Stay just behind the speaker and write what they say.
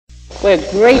We're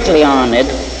greatly honored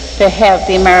to have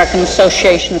the American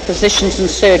Association of Physicians and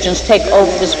Surgeons take over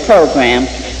this program.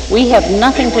 We have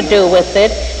nothing to do with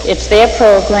it. It's their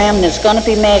program, and it's going to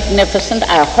be magnificent.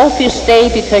 I hope you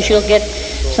stay because you'll get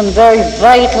some very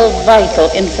vital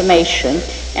information,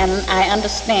 and I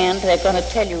understand they're going to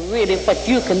tell you really what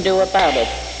you can do about it.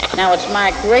 Now, it's my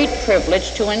great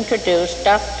privilege to introduce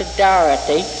Dr.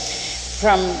 Dorrity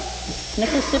from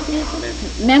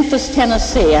Memphis,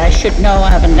 Tennessee. I should know,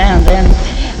 I've been down there.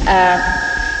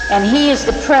 And he is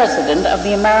the president of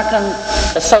the American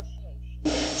Association.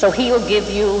 So he'll give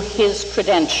you his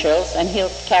credentials, and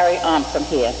he'll carry on from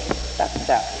here. Dr.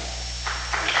 Dorrity.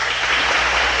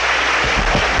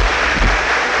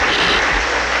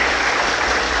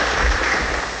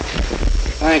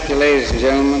 Thank you, ladies and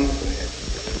gentlemen.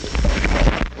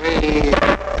 We,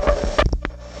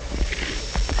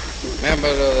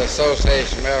 members of the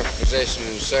Association of American Physicians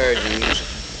and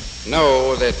Surgeons,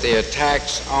 know that the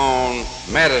attacks on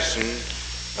medicine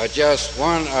are just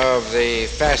one of the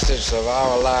facets of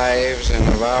our lives and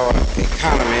of our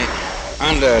economy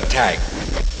under attack.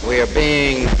 We are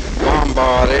being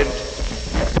bombarded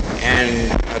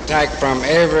and attacked from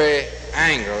every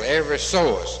angle, every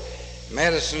source.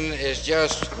 Medicine is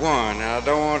just one, and I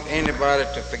don't want anybody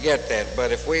to forget that.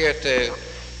 But if we are to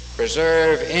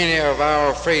preserve any of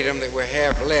our freedom that we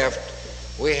have left,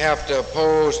 we have to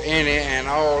oppose any and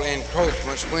all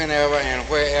encroachments whenever and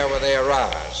wherever they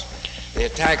arise. The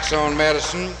attacks on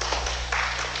medicine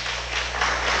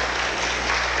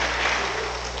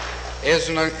is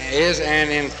an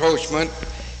encroachment,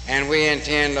 and we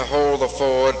intend to hold the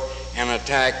fort and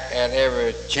attack at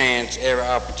every chance, every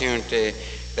opportunity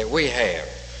that we have.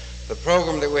 The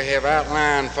program that we have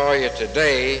outlined for you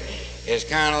today is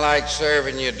kind of like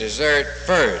serving you dessert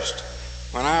first.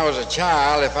 When I was a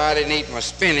child, if I didn't eat my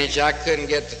spinach, I couldn't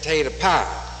get the tater pie.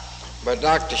 But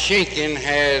Dr. Shenken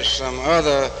has some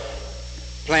other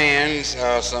plans,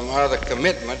 some other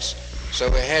commitments, so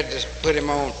we had to put him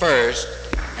on first,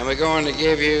 and we're going to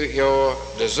give you your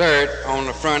dessert on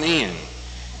the front end.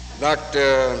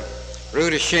 Dr.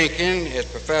 Rudy Shenken is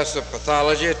professor of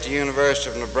pathology at the University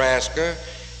of Nebraska.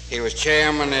 He was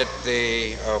chairman of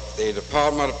the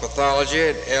Department of Pathology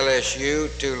at LSU,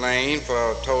 Tulane,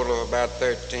 for a total of about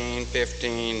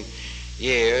 15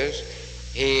 years.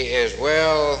 He is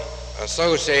well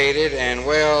associated and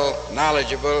well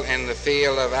knowledgeable in the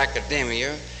field of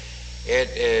academia. It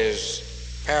is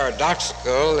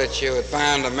paradoxical that you would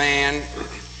find a man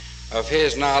of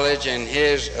his knowledge and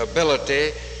his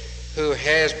ability who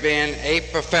has been a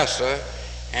professor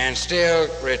and still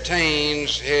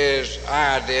retains his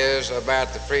ideas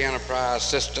about the free enterprise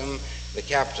system, the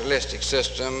capitalistic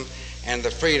system, and the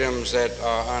freedoms that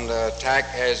are under attack,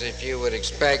 as if you would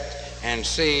expect and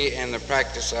see in the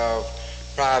practice of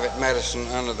private medicine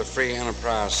under the free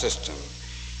enterprise system.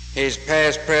 He's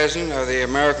past president of the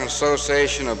American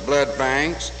Association of Blood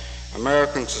Banks,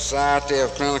 American Society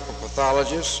of Clinical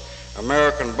Pathologists,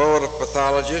 American Board of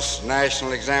Pathologists,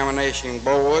 National Examination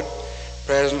Board,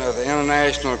 president of the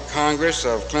International Congress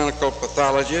of Clinical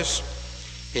Pathologists.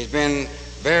 He's been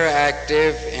very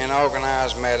active in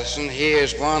organized medicine. He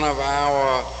is one of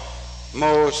our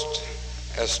most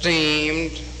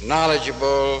esteemed,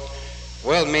 knowledgeable,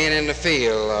 well-men in the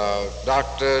field,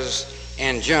 doctors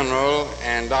in general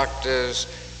and doctors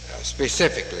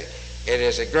specifically. It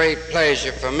is a great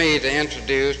pleasure for me to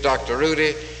introduce Dr.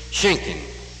 Rudy Shenken.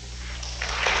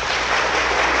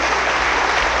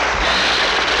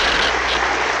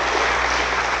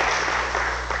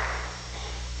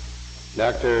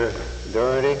 Dr.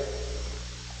 Dorrity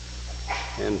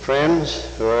and friends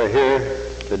who are here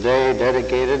today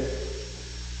dedicated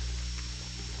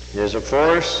is a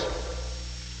force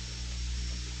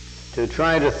to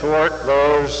try to thwart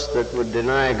those that would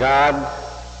deny God,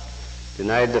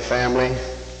 deny the family,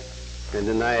 and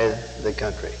deny the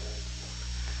country.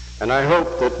 And I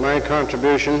hope that my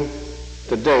contribution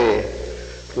today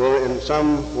will in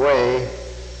some way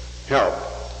help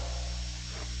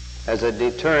as a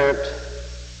deterrent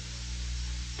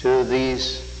to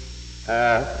these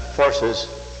forces,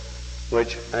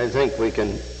 which I think we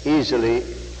can easily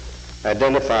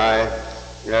identify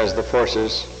as the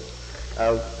forces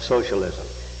of socialism.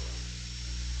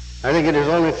 I think it is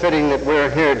only fitting that we're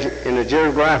here in a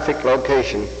geographic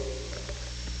location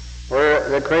where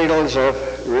the cradles of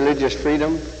religious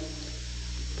freedom,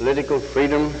 political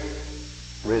freedom,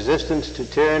 resistance to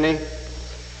tyranny,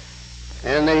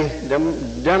 and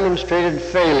the demonstrated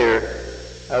failure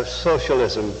of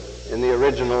socialism in the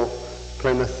original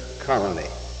Plymouth colony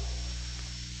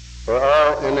were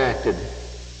all enacted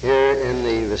here in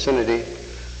the vicinity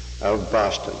of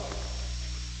Boston.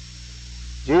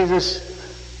 Jesus,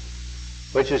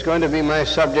 which is going to be my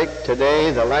subject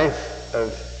today, the life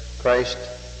of Christ,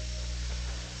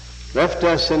 left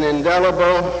us an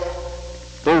indelible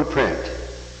blueprint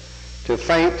to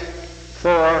fight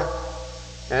for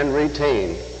and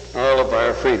retain all of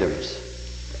our freedoms.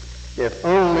 If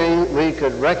only we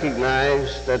could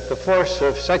recognize that the force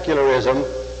of secularism,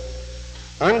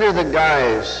 under the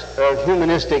guise of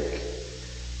humanistic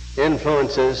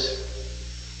influences,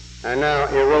 are now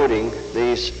eroding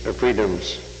these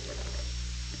freedoms.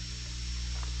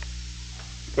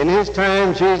 In his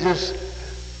time, Jesus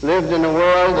lived in a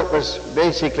world that was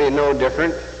basically no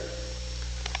different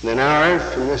than ours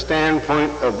from the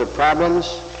standpoint of the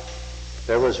problems.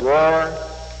 There was war,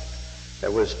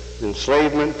 there was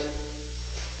enslavement,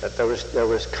 that there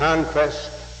was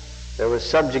conquest, there was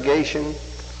subjugation,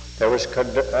 there was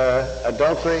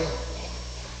adultery,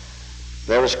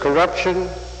 there was corruption,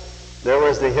 there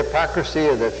was the hypocrisy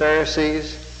of the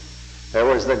Pharisees, there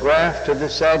was the graft of the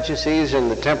Sadducees in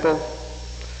the temple,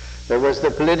 there was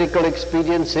the political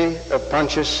expediency of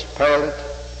Pontius Pilate,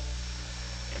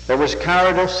 there was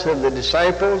cowardice of the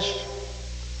disciples,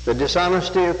 the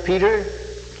dishonesty of Peter,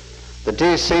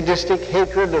 the sadistic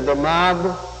hatred of the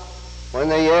mob when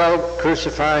they yelled,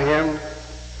 "Crucify him,"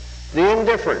 the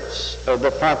indifference of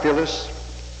the populace,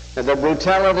 and the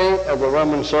brutality of the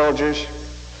Roman soldiers,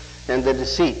 and the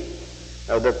deceit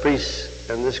of the priests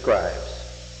and the scribes.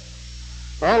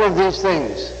 All of these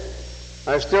things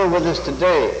are still with us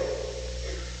today,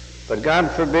 but God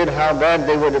forbid how bad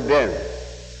they would have been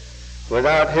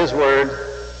without his word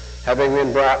having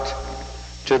been brought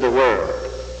to the world.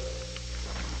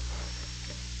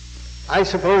 I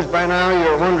suppose by now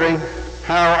you're wondering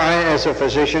how I, as a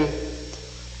physician,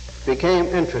 became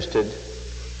interested,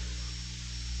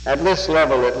 at this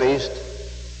level at least,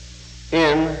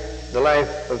 in the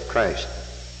life of Christ.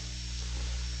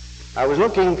 I was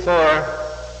looking for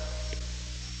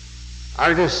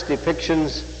artist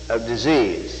depictions of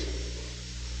disease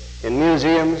in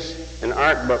museums and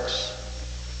art books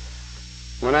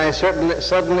when I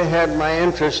suddenly had my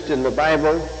interest in the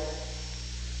Bible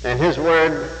and his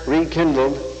word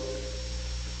rekindled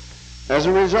as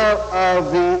a result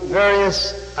of the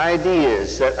various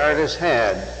ideas that artists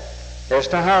had as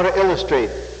to how to illustrate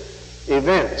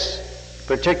events,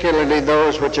 particularly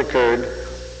those which occurred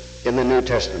in the New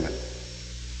Testament.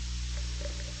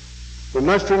 We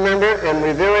must remember, in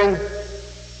reviewing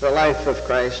the life of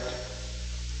Christ,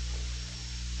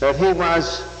 that he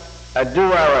was a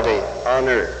duality on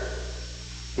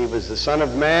earth. He was the Son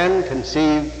of Man,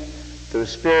 conceived through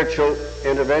spiritual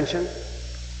intervention,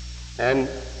 and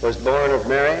was born of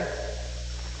Mary.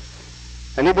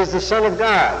 And he was the Son of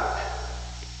God,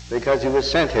 because he was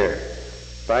sent here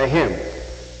by him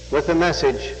with a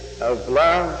message of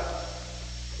love,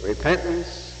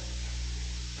 repentance,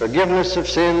 forgiveness of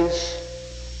sins,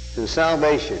 and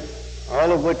salvation,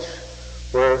 all of which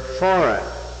were foreign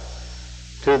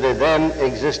to the then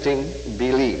existing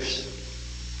beliefs.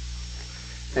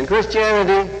 And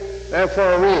Christianity,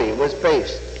 therefore, really was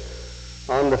based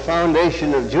on the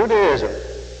foundation of Judaism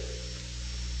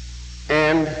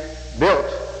and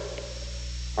built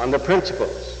on the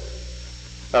principles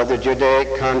of the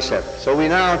Judaic concept. So we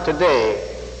now today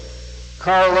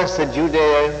call this the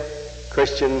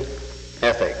Judeo-Christian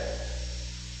ethic.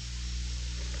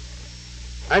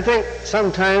 I think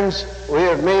sometimes we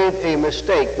have made a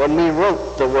mistake when we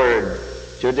wrote the word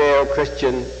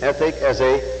Judeo-Christian ethic as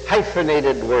a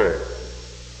hyphenated word,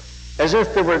 as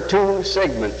if there were two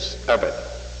segments of it.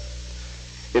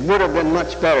 It would have been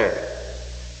much better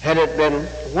had it been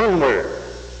one word,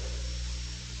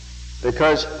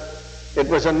 because it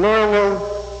was a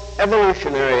normal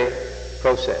evolutionary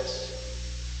process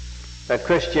that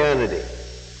Christianity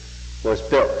was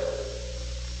built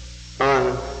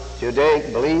on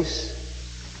Judaic beliefs,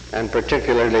 and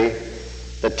particularly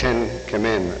the Ten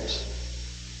Commandments.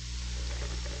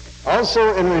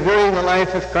 Also, in reviewing the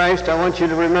life of Christ, I want you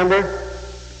to remember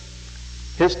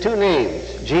his two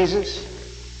names, Jesus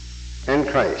and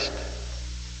Christ.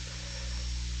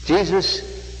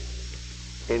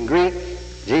 Jesus in Greek,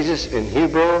 Jesus in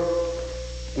Hebrew,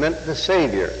 meant the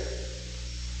Savior.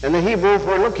 And the Hebrews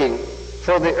were looking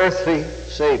for the earthly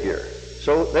Savior.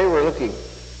 So they were looking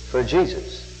for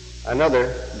Jesus,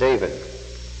 another David.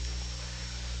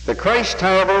 The Christ,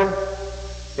 however,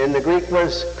 in the Greek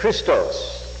was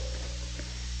Christos.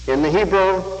 In the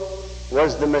Hebrew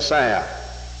was the Messiah.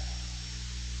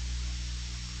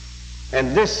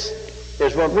 And this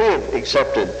is what we have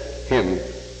accepted him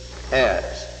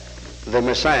as, the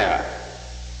Messiah.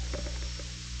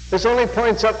 This only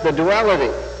points up the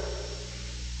duality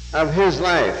of his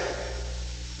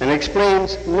life and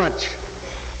explains much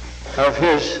of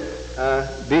his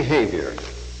behavior.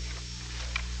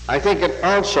 I think it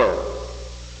also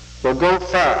will go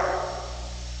far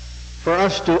for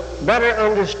us to better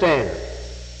understand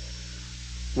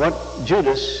what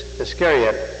Judas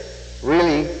Iscariot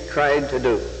really tried to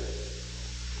do.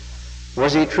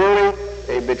 Was he truly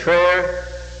a betrayer,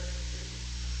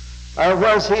 or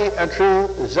was he a true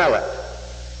zealot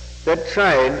that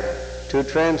tried to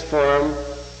transform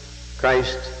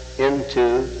Christ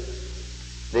into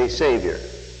the Savior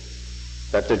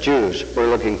that the Jews were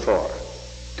looking for,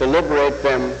 to liberate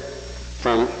them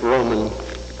from Roman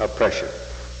oppression?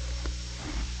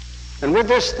 And with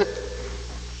this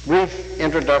brief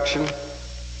introduction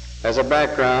as a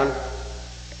background,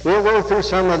 we'll go through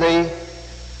some of the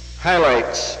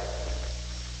highlights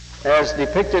as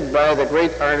depicted by the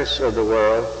great artists of the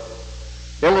world,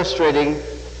 illustrating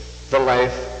the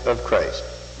life of Christ.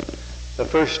 The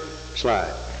first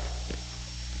slide.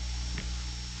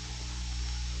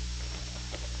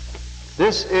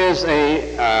 This is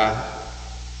a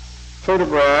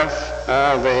photograph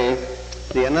of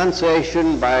the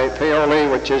Annunciation by Paoli,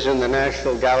 which is in the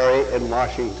National Gallery in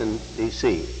Washington,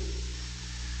 D.C.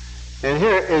 And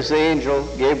here is the angel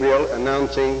Gabriel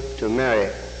announcing to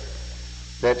Mary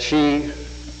that she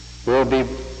will be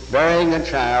bearing a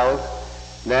child,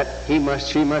 that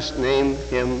she must name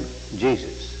him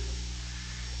Jesus.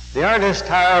 The artist,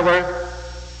 however,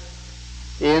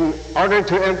 in order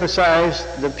to emphasize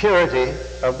the purity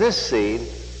of this scene,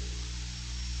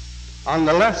 on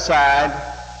the left side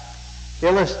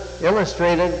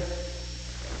illustrated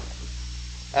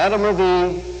Adam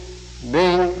and Eve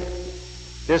being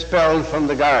dispelled from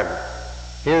the garden.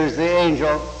 Here's the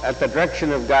angel at the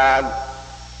direction of God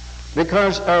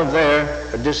because of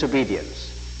their disobedience.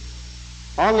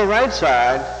 On the right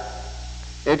side,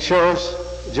 it shows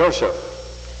Joseph,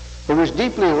 who was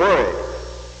deeply worried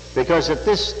because at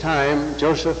this time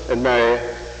Joseph and Mary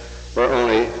were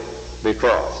only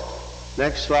betrothed.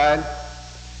 Next slide.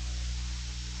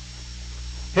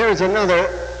 Here's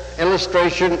another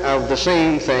illustration of the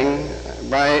same thing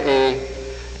by a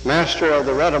master of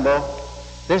the readable.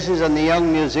 This is in the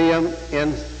Young Museum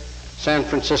in San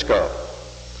Francisco.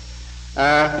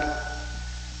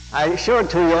 I show it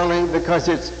to you only because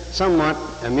it's somewhat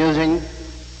amusing.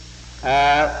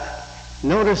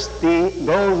 Notice the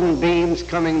golden beams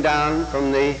coming down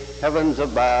from the heavens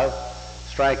above,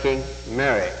 striking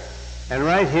Mary. And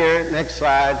right here, next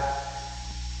slide,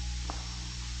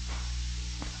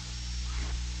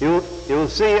 you'll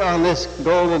see on this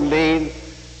golden beam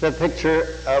the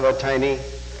picture of a tiny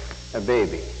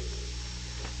baby.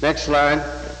 Next slide.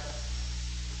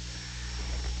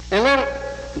 And then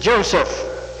Joseph,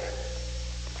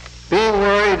 being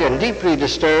worried and deeply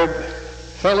disturbed,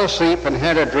 fell asleep and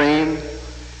had a dream.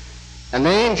 And the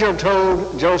angel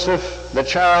told Joseph, the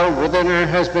child within her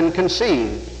has been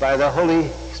conceived by the Holy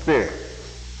Spirit.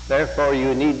 Therefore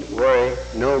you need worry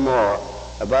no more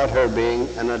about her being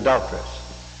an adulteress.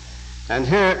 And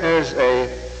here is a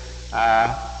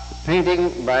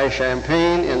painting by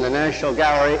Champagne in the National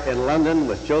Gallery in London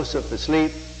with Joseph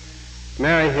asleep,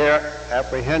 Mary here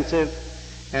apprehensive,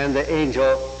 and the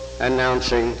angel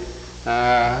announcing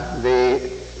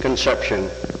the conception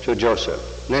to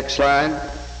Joseph. Next slide.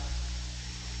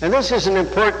 And this is an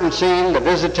important scene, the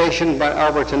Visitation by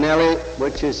Albertinelli,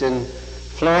 which is in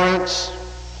Florence,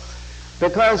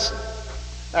 because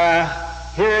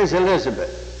here is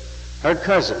Elizabeth, her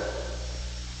cousin,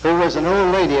 who was an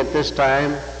old lady at this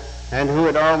time and who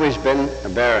had always been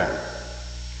barren.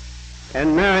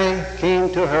 And Mary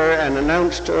came to her and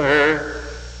announced to her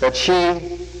that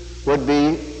she would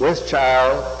be with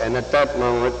child, and at that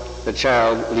moment the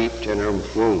child leaped in her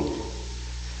womb.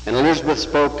 And Elizabeth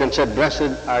spoke and said,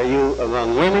 "Blessed are you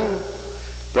among women,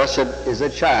 blessed is the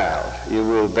child you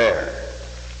will bear."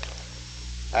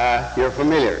 You're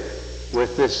familiar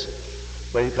with this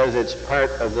because it's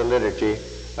part of the liturgy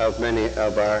of many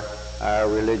of our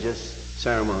religious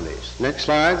ceremonies. Next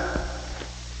slide.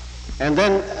 And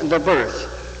then the birth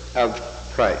of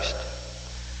Christ.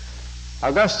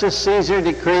 Augustus Caesar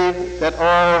decreed that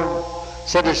all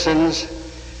citizens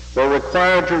were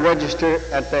required to register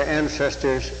at their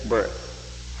ancestors' birth.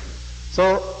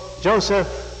 So Joseph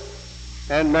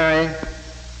and Mary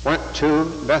went to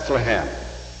Bethlehem.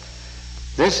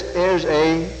 This is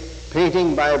a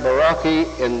painting by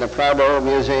Barocci in the Prado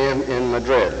Museum in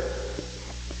Madrid.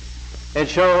 It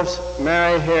shows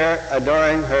Mary here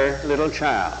adoring her little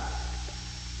child.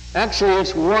 Actually,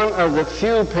 it's one of the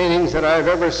few paintings that I've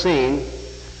ever seen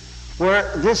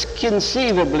where this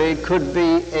conceivably could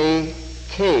be a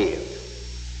cave,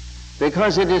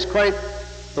 because it is quite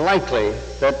likely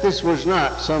that this was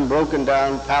not some broken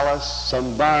down palace,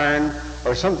 some barn,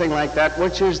 or something like that,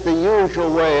 which is the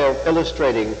usual way of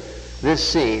illustrating this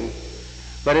scene,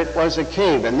 but it was a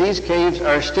cave, and these caves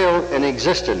are still in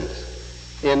existence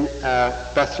in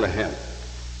Bethlehem.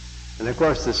 And of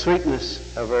course, the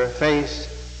sweetness of her face,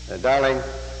 the darling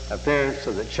appearance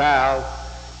of the child,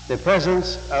 the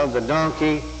presence of the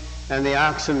donkey and the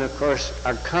oxen, of course,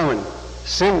 are common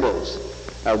symbols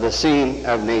of the scene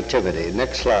of nativity.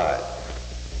 Next slide.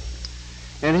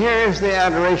 And here is the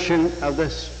adoration of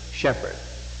this shepherd.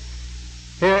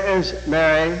 Here is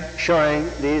Mary showing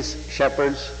these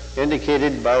shepherds,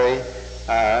 indicated by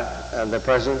the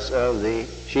presence of the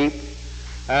sheep,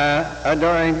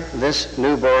 adoring this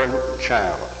newborn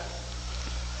child.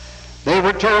 They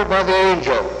were told by the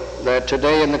angel that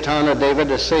today in the town of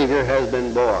David a Savior has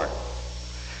been born.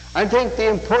 I think the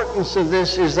importance of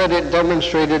this is that it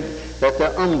demonstrated that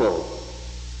the humble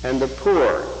and the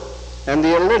poor and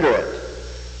the illiterate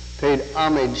paid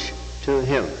homage to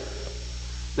him.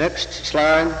 Next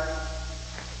slide.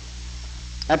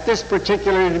 At this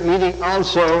particular meeting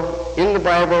also, in the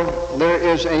Bible, there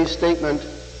is a statement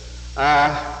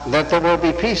that there will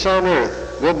be peace on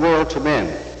earth, goodwill to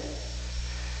men.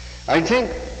 I think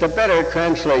the better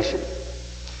translation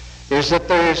is that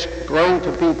there is going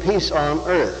to be peace on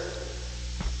earth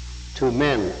to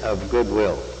men of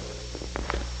goodwill.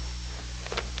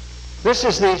 This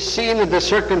is the scene of the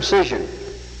circumcision.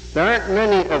 There aren't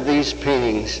many of these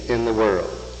paintings in the world.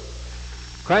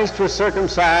 Christ was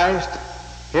circumcised.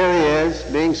 Here he is,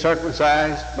 being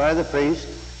circumcised by the priest,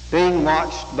 being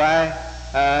watched by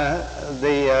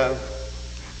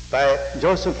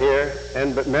Joseph here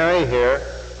and Mary here,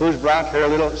 who's brought her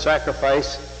little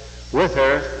sacrifice with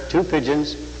her, 2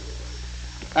 pigeons.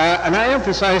 And I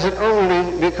emphasize it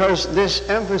only because this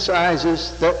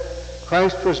emphasizes that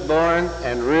Christ was born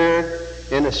and reared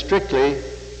in a strictly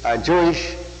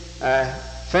Jewish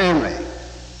family,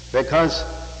 because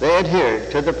they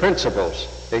adhered to the principles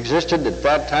existed at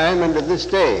that time and to this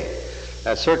day,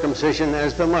 that circumcision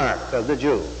as the mark of the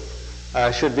Jew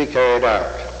should be carried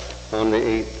out on the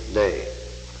 8th day.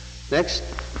 Next.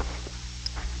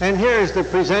 And here is the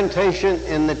presentation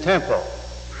in the temple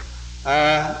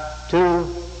to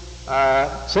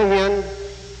Simeon,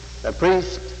 the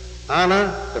priest,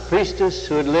 Anna, the priestess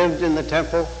who had lived in the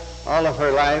temple all of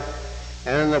her life,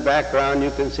 and in the background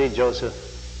you can see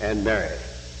Joseph and Mary.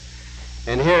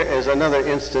 And here is another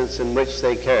instance in which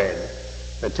they carried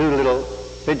the 2 little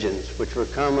pigeons, which were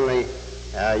commonly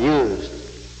used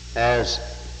as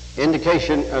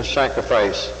indication of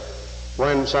sacrifice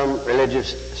when some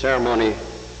religious ceremony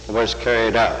was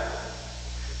carried out.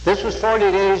 This was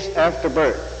 40 days after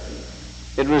birth.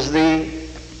 It was the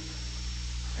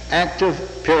act of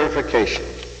purification.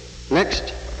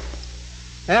 Next.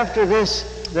 After this,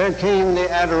 there came the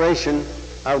adoration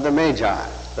of the Magi,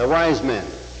 the wise men.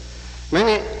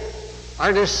 Many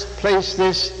artists place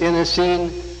this in a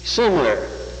scene similar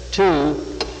to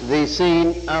the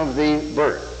scene of the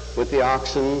birth, with the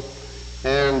oxen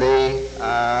and the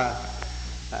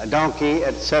donkey,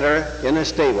 etc., in a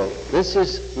stable. This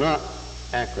is not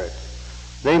accurate.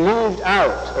 They moved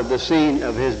out of the scene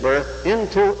of his birth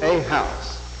into a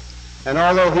house. And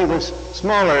although he was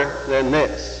smaller than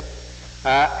this,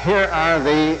 here are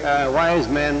the wise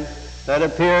men that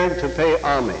appeared to pay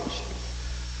homage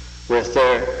with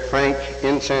their frank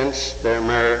incense, their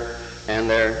myrrh, and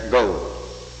their gold.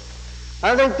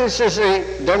 I think this is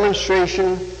a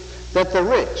demonstration that the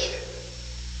rich,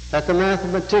 that the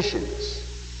mathematicians,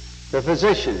 the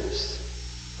physicians,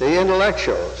 the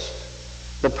intellectuals,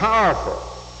 the powerful,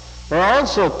 were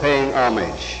also paying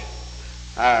homage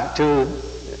to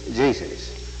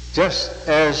Jesus, just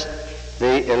as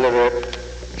the illiterate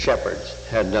shepherds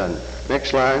had done. Next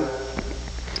slide.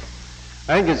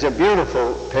 I think it's a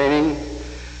beautiful painting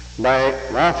by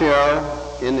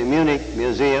Raphael in the Munich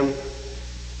Museum,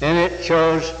 and it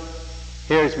shows,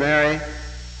 here's Mary,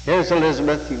 here's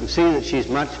Elizabeth. You can see that she's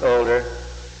much older,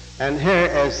 and here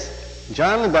is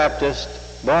John the Baptist,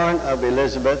 born of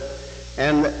Elizabeth,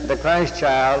 and the Christ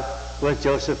child with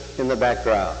Joseph in the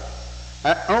background.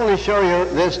 I only show you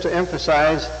this to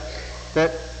emphasize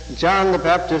that John the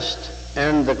Baptist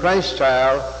and the Christ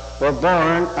child were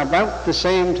born about the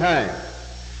same time,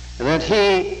 and that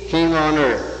he came on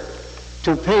earth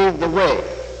to pave the way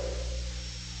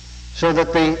so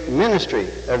that the ministry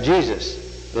of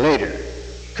Jesus later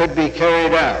could be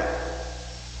carried out.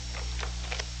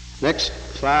 Next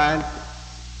slide.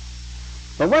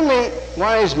 But when the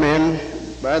wise men,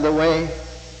 by the way,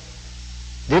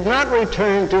 did not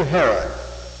return to Herod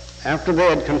after they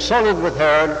had consulted with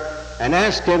Herod and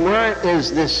asked him, "Where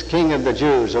is this King of the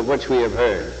Jews of which we have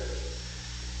heard?"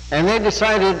 And they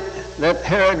decided that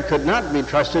Herod could not be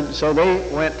trusted, so they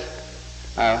went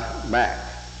back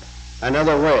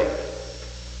another way.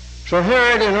 So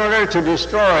Herod, in order to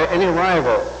destroy any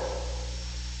rival,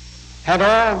 had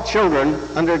all children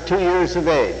under 2 years of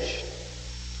age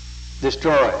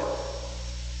destroyed.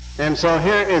 And so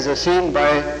here is a scene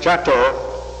by Giotto,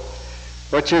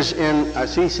 which is in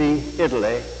Assisi,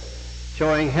 Italy,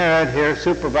 showing Herod here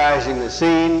supervising the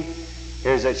scene.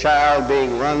 Here's a child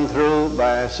being run through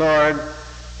by a sword.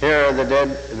 Here are the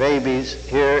dead babies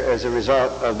here as a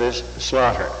result of this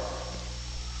slaughter.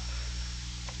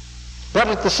 But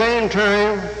at the same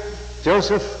time,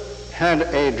 Joseph had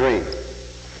a dream.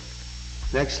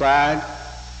 Next slide.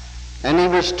 And he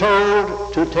was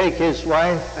told to take his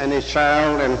wife and his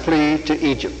child and flee to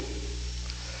Egypt.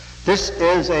 This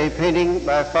is a painting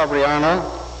by Fabriano,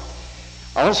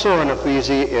 also in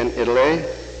Uffizi in Italy,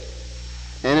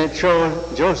 and it shows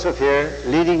Joseph here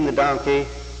leading the donkey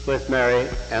with Mary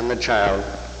and the child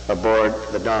aboard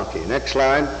the donkey. Next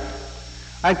slide.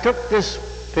 I took this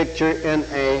picture in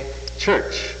a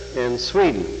church in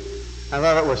Sweden. I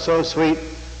thought it was so sweet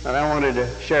that I wanted to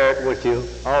share it with you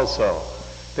also,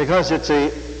 because it's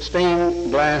a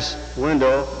stained glass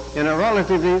window in a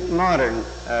relatively modern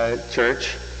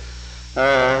church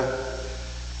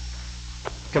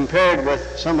compared with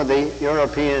some of the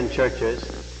European churches.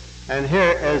 And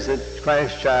here is the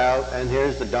Christ child, and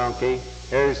here's the donkey.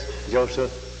 Here's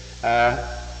Joseph on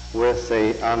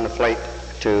the flight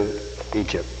to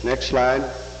Egypt. Next slide.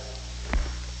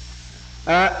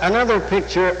 Another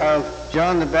picture of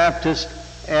John the Baptist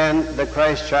and the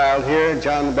Christ child here,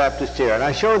 John the Baptist here. And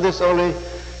I show this only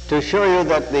to show you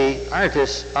that the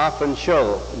artists often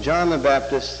show John the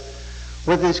Baptist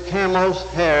with his camel's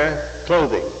hair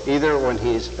clothing, either when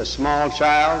he's a small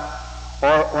child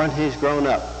or when he's grown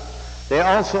up. They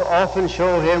also often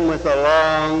show him with a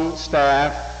long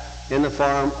staff in the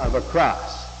form of a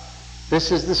cross.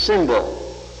 This is the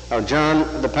symbol of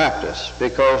John the Baptist,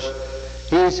 because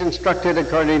he's instructed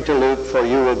according to Luke, "For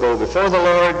you will go before the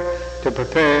Lord to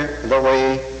prepare the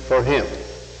way for him."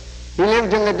 He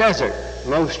lived in the desert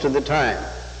most of the time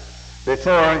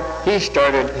before he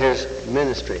started his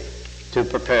ministry to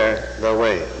prepare the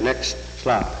way. Next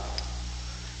slide.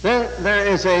 Then there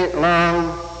is a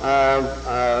long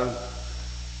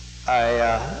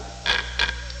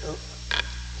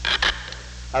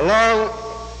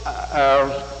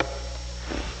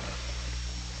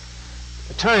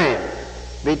time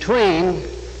between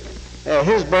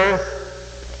his birth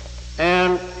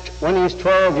and when he's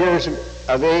 12 years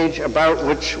of age, about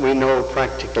which we know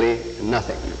practically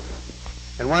nothing.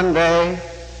 And one day,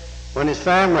 when his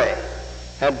family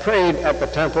had prayed at the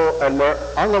temple and were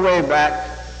on the way back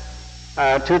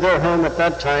to their home at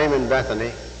that time in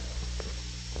Bethany,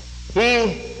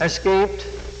 he escaped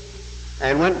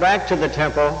and went back to the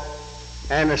temple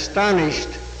and astonished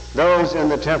those in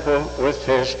the temple with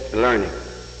his learning.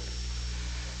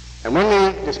 And when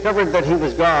they discovered that he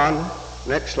was gone,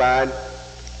 next slide,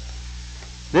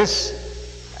 this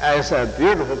is a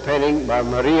beautiful painting by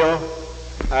Murillo.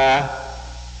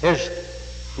 His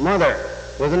mother,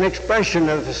 with an expression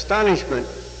of astonishment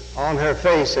on her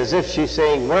face, as if she's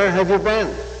saying, "Where have you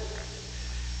been?"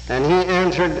 And he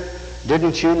answered,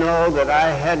 "Didn't you know that I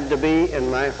had to be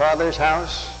in my Father's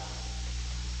house?"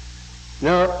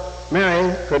 No,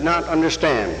 Mary could not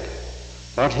understand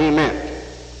what he meant.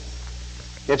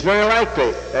 It's very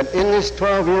likely that in this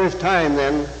 12 years' time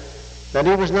then, that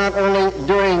he was not only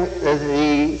doing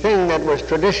the thing that was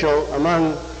traditional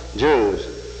among Jews,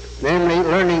 namely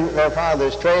learning their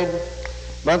father's trade,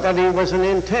 but that he was an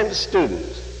intense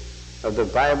student of the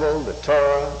Bible, the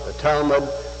Torah, the Talmud,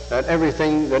 that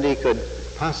everything that he could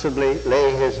possibly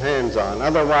lay his hands on.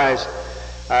 Otherwise,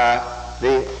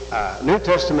 the New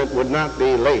Testament would not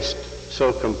be laced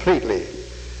so completely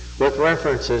with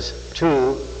references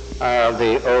to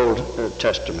the Old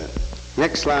Testament.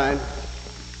 Next slide.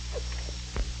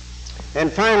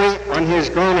 And finally, when he's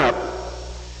grown up,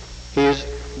 he's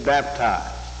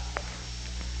baptized.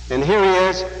 And here he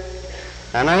is.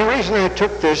 And the reason I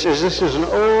took this is an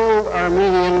old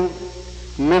Armenian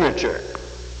miniature,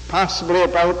 possibly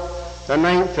about the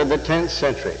 9th or the 10th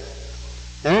century.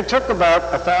 And it took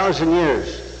about 1,000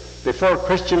 years before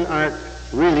Christian art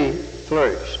really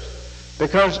flourished,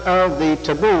 because of the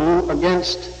taboo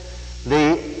against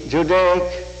the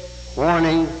Judaic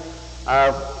warning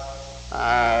of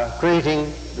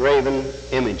creating graven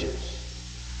images.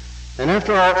 And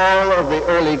after all of the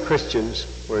early Christians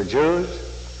were Jews,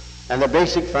 and the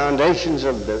basic foundations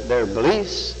of their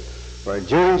beliefs were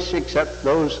Jewish, except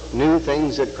those new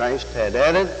things that Christ had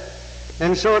added.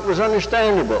 And so it was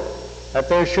understandable that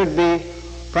there should be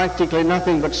practically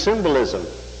nothing but symbolism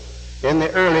in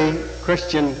the early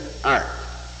Christian art.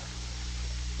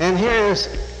 And here is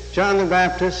John the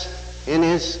Baptist in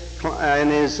his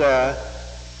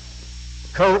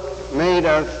coat made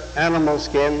of animal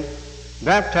skin,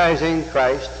 baptizing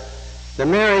Christ. The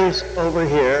Marys over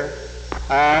here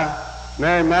are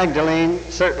Mary Magdalene,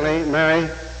 certainly, Mary,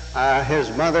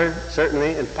 his mother,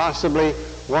 certainly, and possibly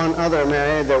one other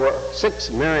Mary. There were 6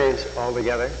 Marys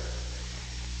altogether.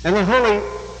 And the Holy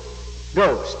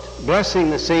Ghost blessing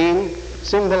the scene,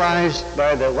 symbolized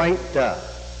by the white dove.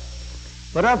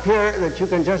 But up here, that you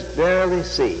can just barely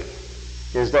see,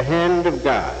 is the hand of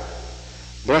God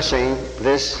blessing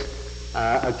this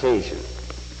occasion.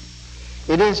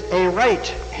 It is a right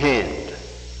hand.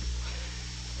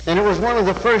 And it was one of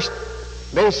the first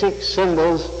basic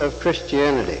symbols of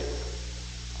Christianity.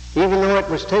 Even though it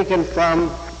was taken from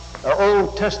the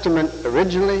Old Testament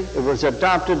originally, it was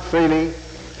adopted freely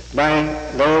by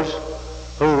those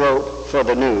who wrote for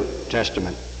the New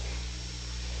Testament.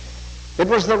 It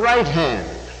was the right hand,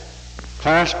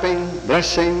 clasping,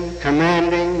 blessing,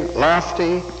 commanding,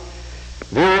 lofty,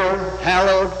 virile,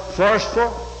 hallowed,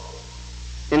 forceful,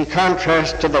 in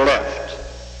contrast to the left,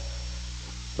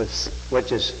 which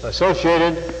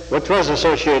was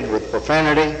associated with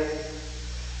profanity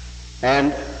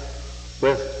and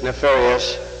with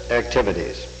nefarious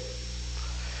activities.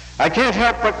 I can't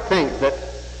help but think that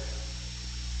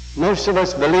most of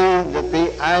us believe that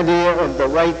the idea of the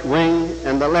right wing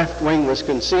and the left wing was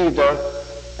conceived of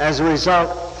as a result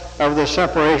of the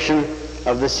separation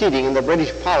of the seating in the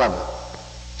British Parliament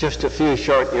just a few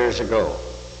short years ago.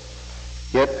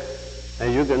 Yet,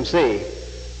 as you can see,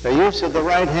 the use of the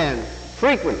right hand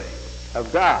frequently of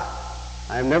God,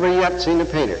 I've never yet seen a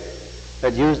painter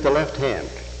that used the left hand,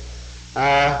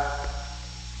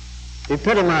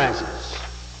 epitomizes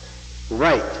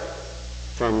right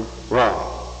from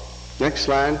wrong. Next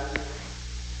slide.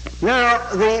 Now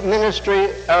the ministry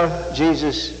of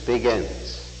Jesus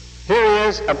begins. Here he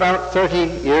is, about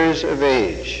 30 years of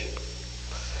age.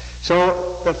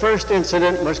 So the first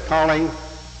incident was calling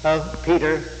of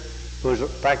Peter, who's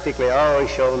practically always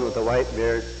shown with a white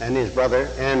beard, and his brother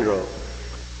Andrew.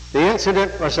 The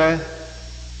incident was an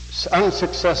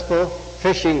unsuccessful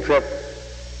fishing trip.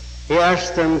 He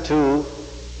asked them to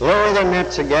lower their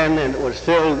nets again, and it was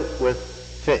filled with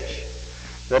fish.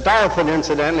 The dolphin,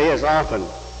 incidentally, is often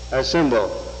a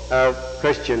symbol of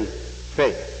Christian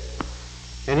faith.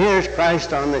 And here's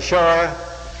Christ on the shore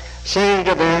saying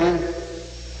to them,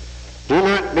 "Do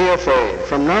not be afraid.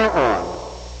 From now on,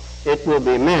 it will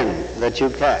be men that you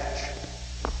catch."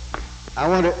 I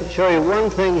want to show you one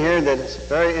thing here that's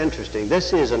very interesting.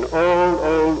 This is an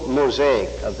old mosaic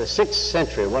of the 6th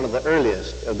century, one of the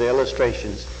earliest of the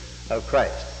illustrations of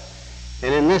Christ.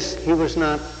 And in this, he was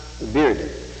not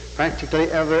bearded. Practically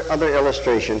every other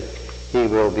illustration, he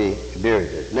will be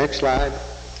bearded. Next slide.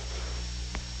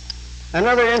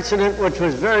 Another incident which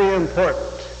was very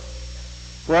important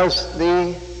was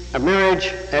the marriage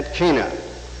at Cana,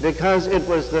 because it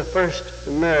was the first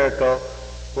miracle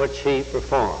which he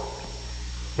performed.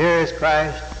 Here is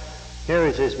Christ, here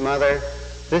is his mother,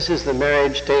 this is the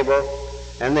marriage table,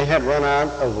 and they had run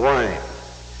out of wine.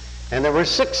 And there were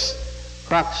 6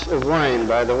 crocks of wine,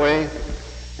 by the way,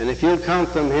 and if you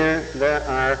count them here, there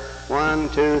are 1,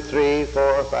 2, 3,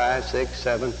 4, 5, 6,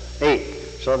 7,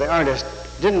 8. So the artist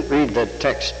didn't read the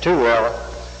text too well,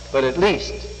 but at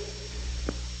least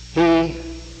he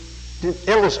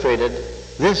illustrated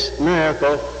this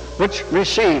miracle, which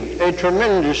received a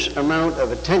tremendous amount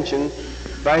of attention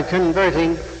by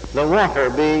converting the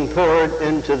water being poured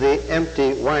into the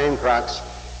empty wine crocks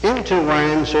into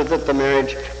wine so that the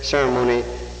marriage ceremony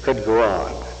could go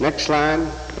on. Next slide.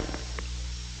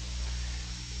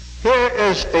 Here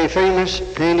is a famous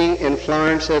painting in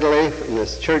Florence, Italy, from the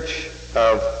Church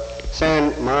of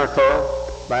San Marco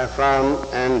by Fra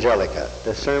Angelica,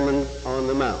 the Sermon on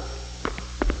the Mount.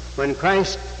 When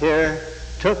Christ here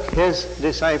took his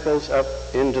disciples up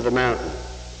into the mountain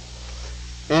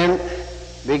and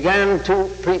began to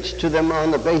preach to them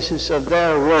on the basis of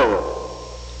their role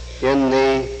in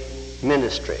the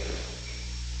ministry.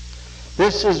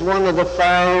 This is one of the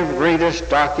 5 greatest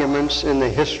documents in the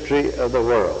history of the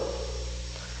world.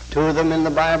 2 of them in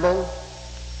the Bible,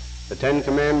 the 10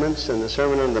 Commandments and the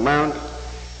Sermon on the Mount,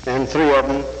 and 3 of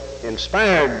them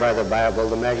inspired by the Bible,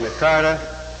 the Magna Carta,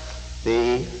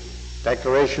 the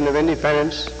Declaration of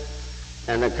Independence,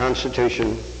 and the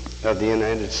Constitution of the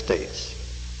United States.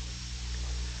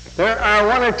 There are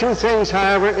 1 or 2 things,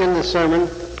 however, in the sermon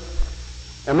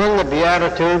among the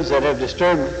Beatitudes that have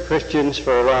disturbed Christians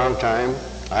for a long time.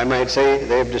 I might say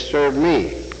they've disturbed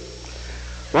me.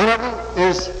 One of them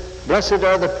is, blessed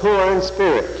are the poor in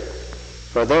spirit,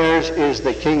 for theirs is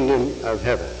the kingdom of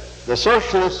heaven. The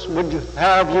socialists would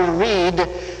have you read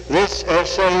this as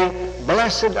saying,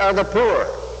 blessed are the poor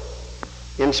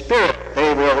in spirit,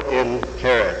 they will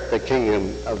inherit the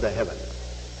kingdom of the heaven.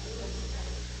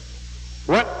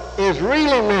 What is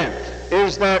really meant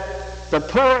is that the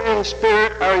poor in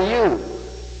spirit are you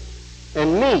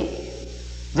and me,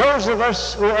 those of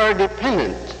us who are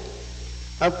dependent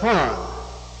upon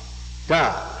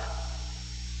God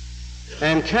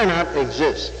and cannot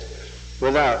exist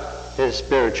without his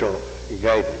spiritual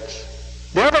guidance.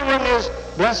 The other one is,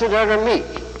 blessed are the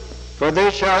meek, for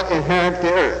they shall inherit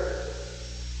the earth.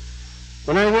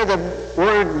 When I hear the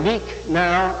word meek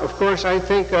now, of course I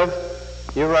think of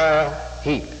Uriah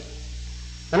Heep.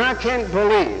 And I can't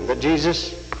believe that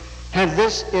Jesus had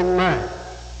this in mind.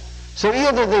 So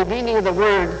either the meaning of the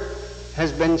word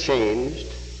has been changed,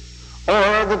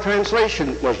 or the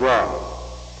translation was wrong.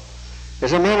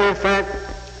 As a matter of fact,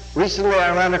 recently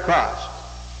I ran across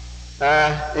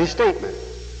a statement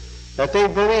that they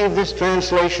believe this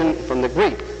translation from the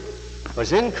Greek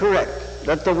was incorrect,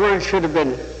 that the word should have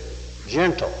been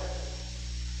gentle.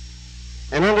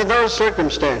 And under those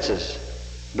circumstances,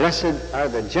 blessed are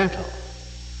the gentle.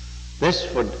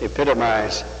 This would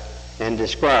epitomize and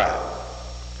describe.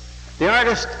 The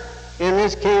artist in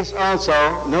this case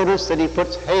also, notice that he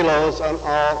puts halos on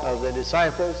all of the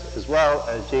disciples as well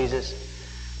as Jesus.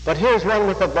 But here's one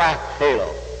with a black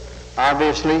halo.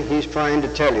 Obviously, he's trying to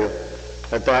tell you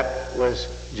that that was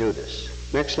Judas.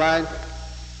 Next slide.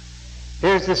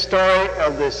 Here's the story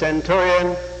of the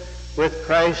centurion with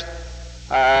Christ.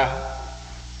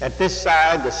 At this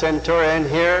side, the centurion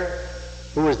here,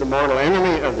 who was the mortal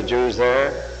enemy of the Jews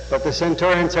there, but the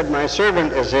centurion said, my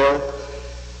servant is ill.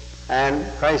 And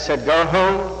Christ said, go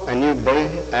home and you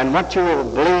believe, and what you will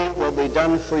believe will be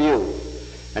done for you.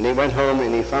 And he went home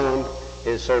and he found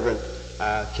his servant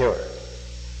cured.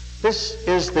 This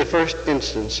is the first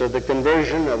instance of the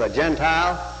conversion of a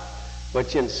Gentile,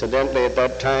 which incidentally at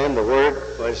that time the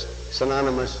word was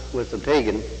synonymous with the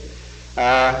pagan,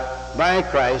 by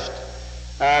Christ,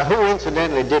 who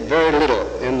incidentally did very little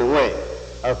in the way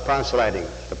of proselyting.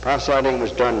 The proselyting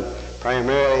was done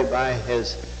primarily by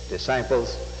his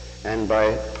disciples and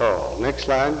by Paul. Next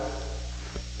slide.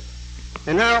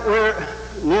 And now we're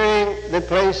nearing the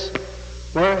place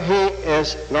where he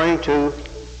is going to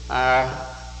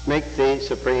make the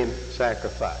supreme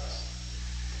sacrifice.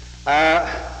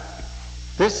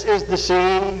 This is the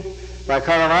scene by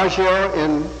Caravaggio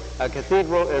in a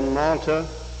cathedral in Malta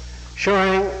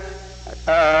showing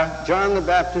John the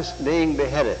Baptist being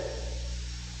beheaded.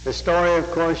 The story, of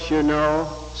course, you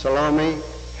know, Salome,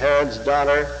 Herod's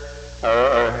daughter,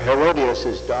 or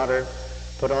Herodias' daughter,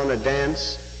 put on a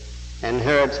dance, and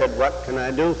Herod said, what can I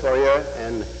do for you?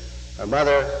 And her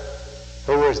mother,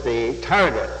 who was the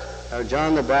target of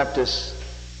John the Baptist's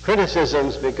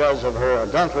criticisms because of her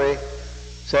adultery,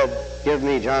 said, give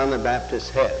me John the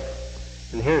Baptist's head.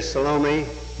 And here's Salome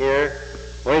here,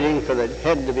 waiting for the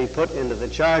head to be put into the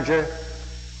charger.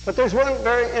 But there's one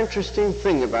very interesting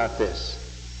thing about this.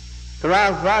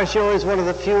 Caravaggio is one of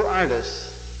the few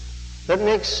artists that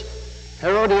makes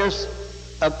Herodias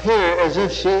appear as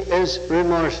if she is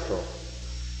remorseful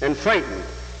and frightened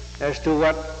as to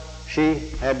what she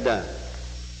had done.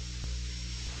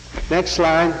 Next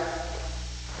slide.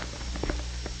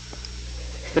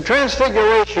 The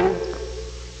Transfiguration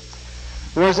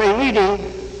was a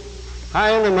meeting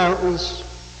high in the mountains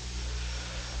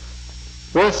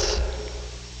with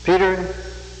Peter,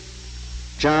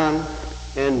 John,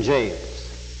 and James.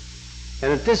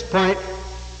 And at this point,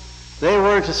 they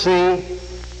were to see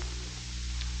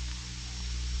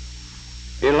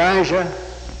Elijah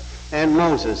and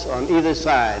Moses on either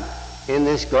side in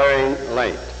this glaring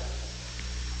light.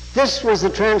 This was the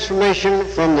transformation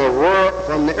from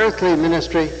the earthly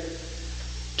ministry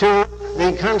to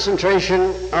the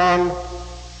concentration on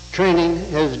training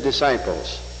his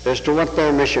disciples as to what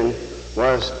their mission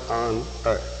was on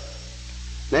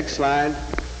earth. Next slide.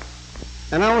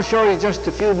 And I will show you just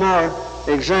a few more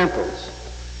examples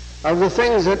of the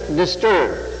things that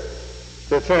disturbed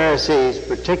the Pharisees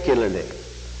particularly.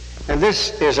 And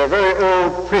this is a very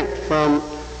old print from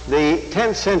the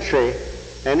 10th century,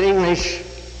 an English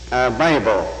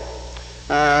Bible,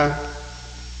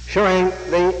 showing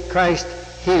the Christ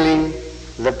healing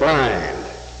the blind.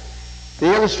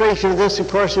 The illustration of this, of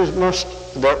course, is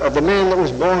of the man that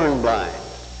was born blind.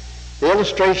 The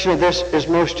illustration of this is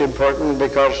most important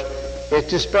because it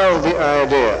dispelled the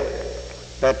idea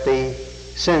that the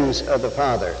sins of the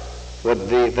father would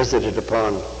be visited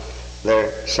upon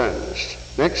their sons.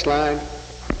 Next slide.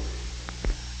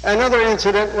 Another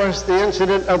incident was the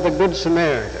incident of the Good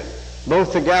Samaritan.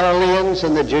 Both the Galileans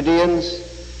and the Judeans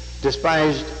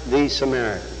despised these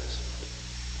Samaritans.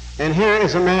 And here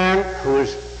is a man who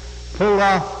was pulled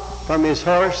off from his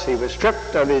horse. He was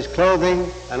stripped of his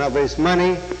clothing and of his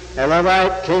money. A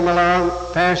Levite came along,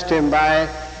 passed him by,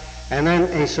 and then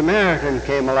a Samaritan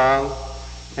came along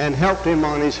and helped him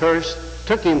on his horse,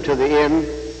 took him to the inn,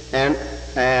 and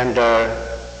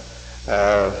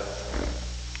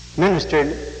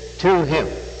ministered to him.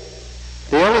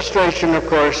 The illustration, of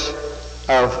course,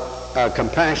 of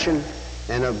compassion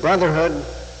and of brotherhood,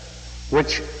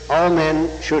 which all men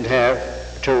should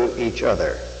have to each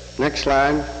other. Next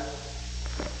slide.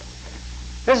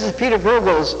 This is Peter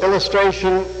Bruegel's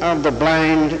illustration of the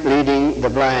blind leading the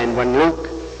blind, when Luke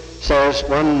says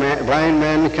one blind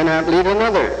man cannot lead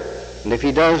another, and if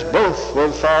he does, both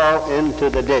will fall into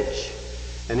the ditch.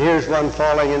 And here's one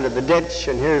falling into the ditch,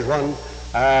 and here's one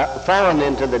fallen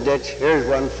into the ditch, here's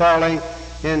one falling,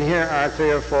 and here are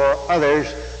 3 or 4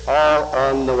 others all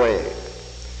on the way.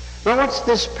 Now, what's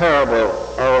this parable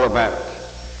all about?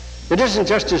 It isn't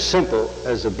just as simple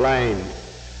as the blind,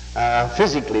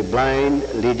 physically blind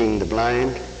leading the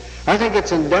blind. I think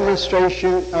it's a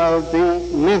demonstration of the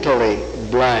mentally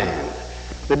blind,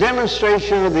 the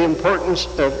demonstration of the importance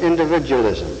of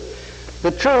individualism,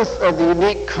 the truth of the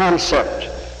unique concept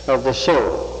of the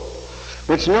soul,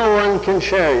 which no one can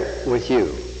share with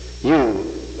you. You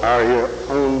are your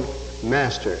own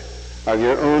master of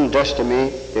your own destiny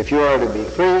if you are to be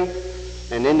free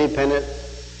and independent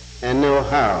and know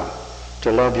how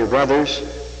to love your brothers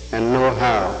and know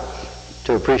how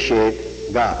to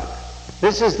appreciate God.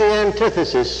 This is the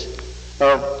antithesis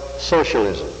of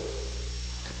socialism.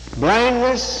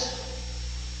 Blindness,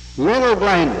 mental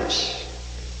blindness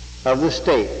of the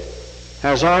state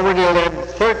has already led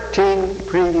 13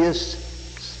 previous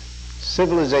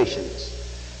civilizations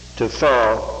to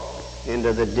fall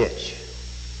into the ditch.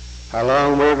 How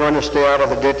long we're going to stay out of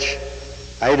the ditch,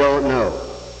 I don't know.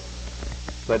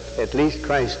 But at least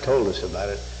Christ told us about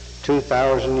it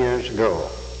 2,000 years ago.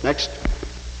 Next.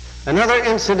 Another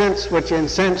incident which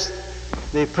incensed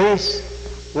the priests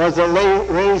was the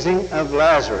raising of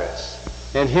Lazarus.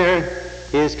 And here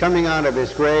he is coming out of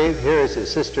his grave. Here is his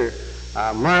sister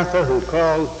Martha, who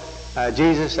called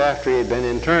Jesus after he had been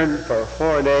interned for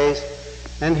 4 days.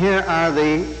 And here are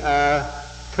the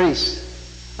priests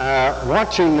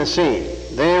watching the scene.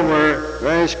 They were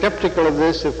very skeptical of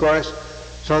this, of course,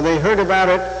 so they heard about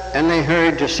it and they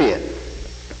hurried to see it.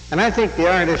 And I think the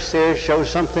artist here shows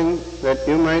something that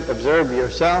you might observe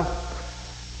yourself,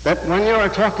 that when you are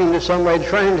talking to somebody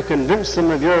trying to convince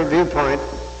them of your viewpoint,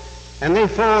 and they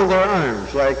fold their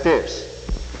arms like this,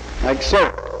 like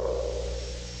so,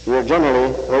 you're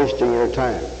generally wasting your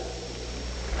time.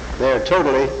 They are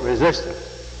totally resistant.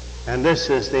 And this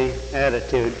is the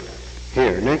attitude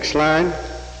here. Next slide.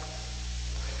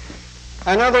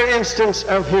 Another instance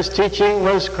of his teaching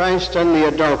was Christ and the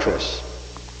adulteress.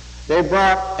 They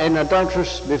brought an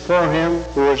adulteress before him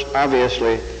who was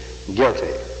obviously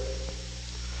guilty.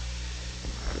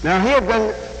 Now, he had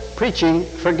been preaching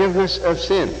forgiveness of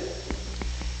sin.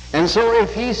 And so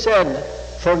if he said,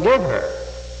 forgive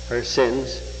her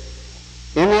sins,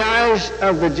 in the eyes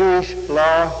of the Jewish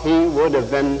law, he would have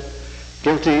been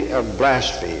guilty of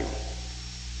blasphemy.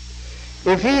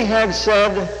 If he had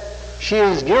said, she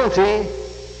is guilty,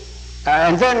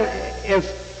 and then if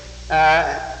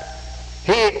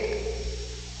he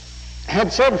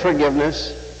had said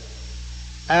forgiveness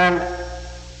and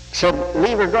said,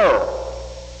 leave her go,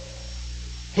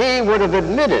 he would have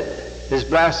admitted his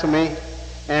blasphemy,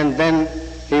 and then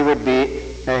he would be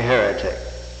a heretic.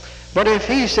 But if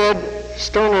he said,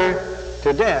 stone her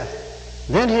to death,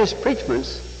 then his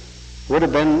preachments would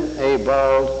have been a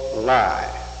bald lie.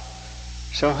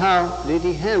 So how did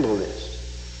he handle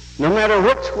this? No matter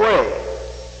which way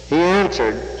he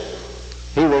answered,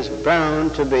 he was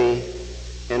bound to be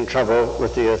in trouble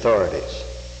with the authorities.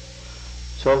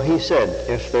 So he said,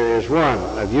 if there is one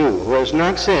of you who has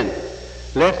not sinned,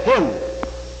 let him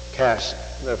cast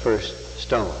the first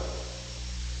stone.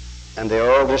 And they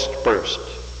all dispersed.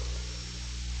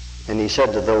 And he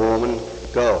said to the woman,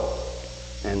 go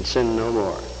and sin no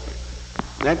more.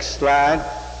 Next slide.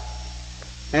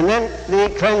 And then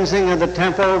the cleansing of the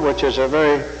temple, which is a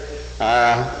very,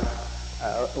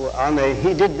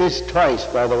 he did this twice,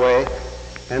 by the way,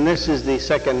 and this is the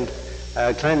second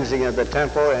cleansing of the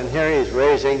temple, and here he's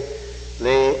raising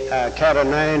the cat o'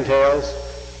 nine tails.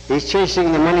 He's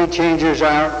chasing the money changers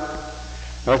out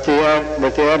with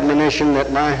the admonition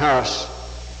that my house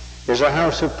is a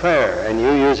house of prayer, and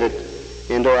you use it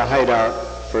into a hideout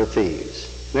for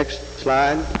thieves. Next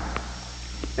slide.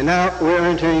 And now we're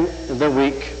entering the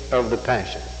week of the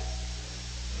Passion,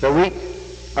 the week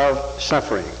of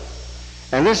suffering.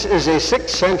 And this is a 6th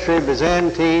century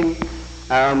Byzantine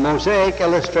mosaic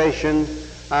illustration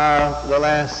of the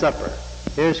Last Supper.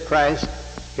 Here's Christ,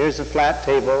 here's a flat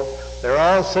table. They're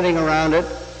all sitting around it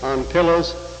on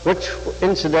pillows, which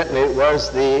incidentally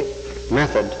was the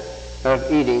method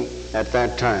of eating at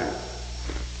that time.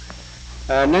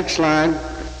 Next slide.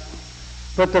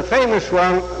 But the famous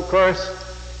one, of course,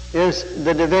 is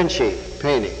the Da Vinci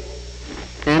painting.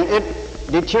 And it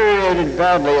deteriorated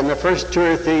badly in the first 2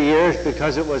 or 3 years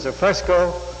because it was a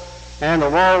fresco and the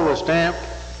wall was damp.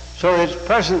 So its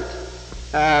present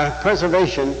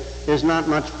preservation is not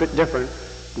much bit different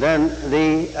than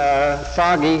the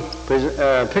foggy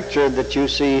picture that you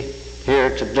see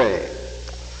here today.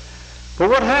 But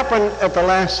what happened at the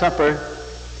Last Supper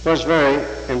was very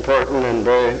important and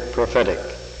very prophetic.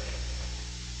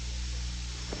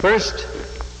 First,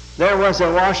 there was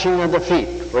a washing of the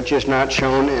feet, which is not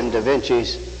shown in Da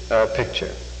Vinci's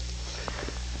picture.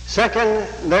 Second,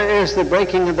 there is the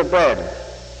breaking of the bread,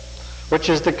 which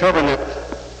is the covenant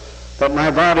that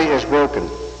my body is broken,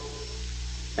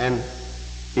 and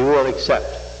you will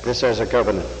accept this as a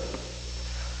covenant.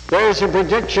 There is a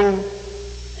prediction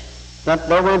that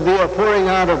there will be a pouring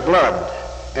out of blood,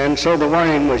 and so the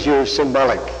wine was used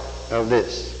symbolic of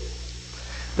this.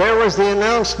 There was the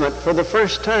announcement for the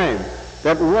first time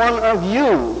that one of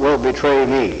you will betray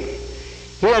me.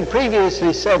 He had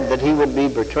previously said that he would be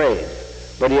betrayed,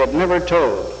 but he had never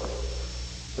told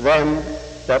them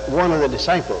that one of the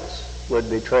disciples would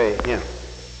betray him.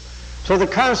 So the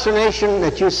consternation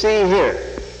that you see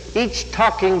here, each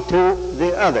talking to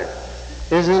the other,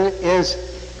 is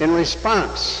in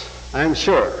response, I'm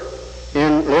sure,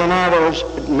 in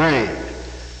Leonardo's mind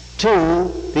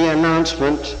to the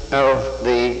announcement of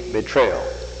the betrayal.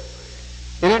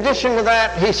 In addition to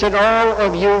that, he said, all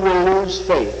of you will lose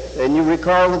faith. And you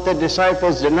recall that the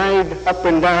disciples denied up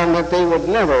and down that they would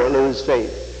never lose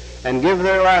faith and give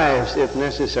their lives if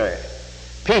necessary.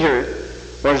 Peter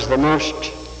was the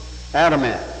most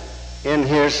adamant in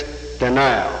his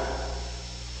denial.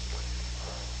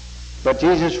 But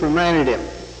Jesus reminded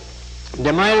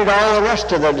all the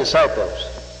rest of the disciples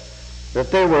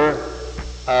that they were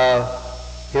of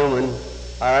human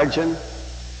origin,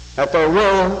 that their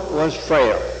will was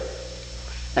frail.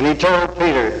 And he told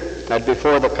Peter that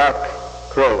before the cock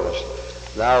crows,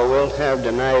 thou wilt have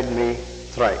denied me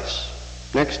thrice.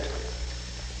 Next.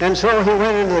 And so he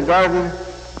went into the garden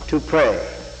to pray.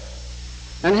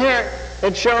 And here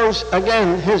it shows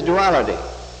again his duality.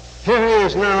 Here he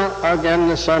is now again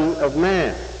the Son of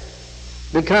Man,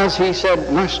 because he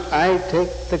said, must I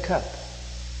take the cup?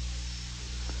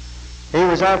 He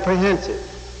was apprehensive.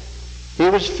 He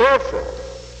was fearful.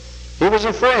 He was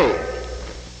afraid.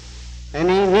 And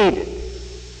he needed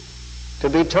to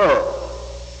be told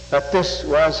that this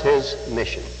was his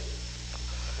mission.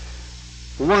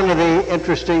 One of the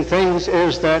interesting things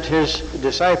is that his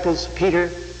disciples,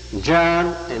 Peter,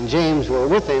 John, and James, were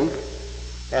with him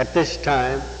at this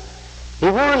time. He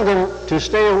warned them to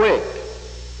stay awake,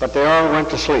 but they all went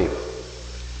to sleep.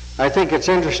 I think it's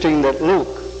interesting that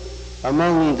Luke,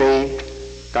 among the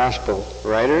gospel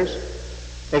writers,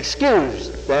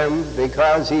 excused them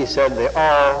because he said they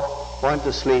all went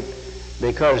to sleep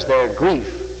because their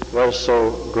grief was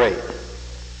so great.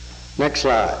 Next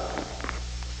slide.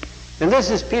 And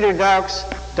this is Peter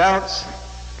Doubt's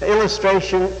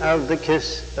illustration of the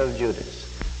kiss of Judas,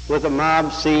 with a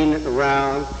mob scene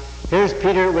around. Here's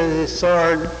Peter with his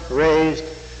sword raised,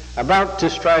 about to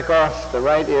strike off the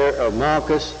right ear of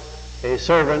Malchus, a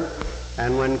servant,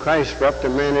 and when Christ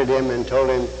reprimanded him and told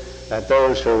him that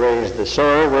those who raised the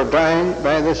sword were dying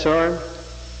by the sword.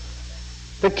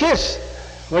 The kiss,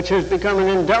 which has become an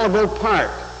indelible part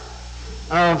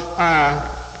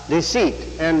of deceit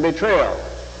and betrayal,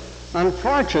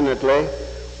 unfortunately,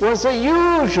 was a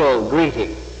usual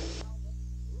greeting.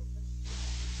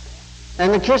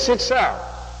 And the kiss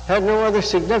itself had no other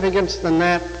significance than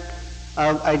that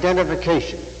of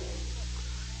identification.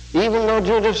 Even though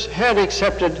Judas had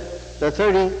accepted the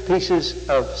 30 pieces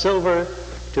of silver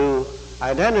to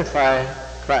identify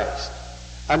Christ.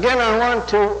 Again, I want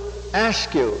to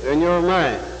ask you in your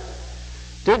mind,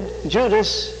 did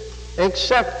Judas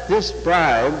accept this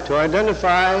bribe to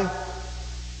identify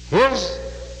his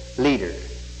leader,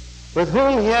 with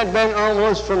whom he had been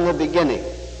almost from the beginning,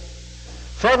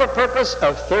 for the purpose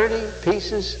of 30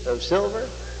 pieces of silver,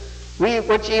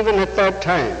 which even at that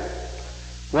time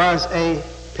was a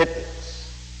pittance?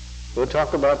 We'll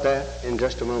talk about that in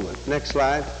just a moment. Next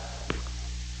slide.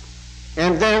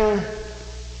 And then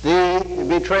the the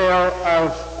betrayal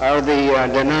or the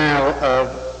denial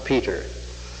of Peter.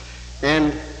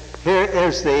 And here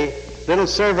is the little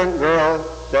servant girl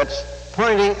that's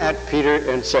pointing at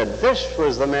Peter and said, this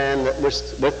was the man that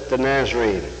was with the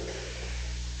Nazarene.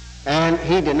 And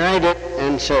he denied it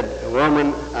and said,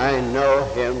 woman, I know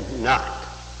him not.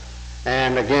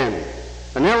 And again,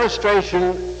 an illustration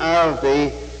of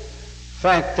the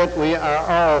fact that we are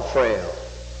all frail.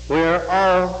 We are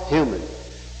all human.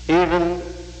 Even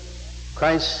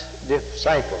Christ's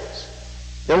disciples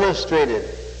illustrated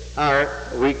our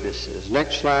weaknesses.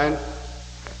 Next slide.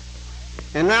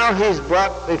 And now he's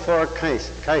brought before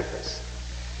Caiaphas.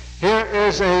 Here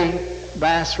is a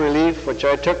bas relief which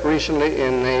I took recently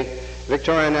in the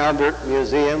Victoria and Albert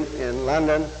Museum in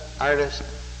London. Artist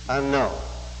unknown.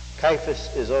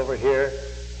 Caiaphas is over here.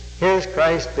 Here's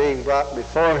Christ being brought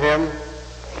before him.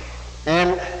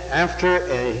 And after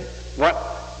what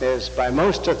is by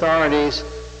most authorities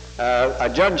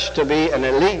adjudged to be an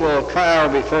illegal trial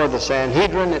before the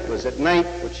Sanhedrin, it was at night,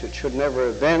 which it should never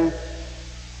have been.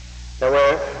 There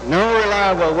were no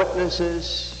reliable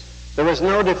witnesses. There was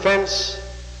no defense.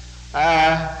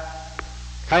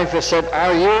 Caiaphas said,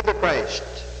 are you the Christ?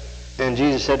 And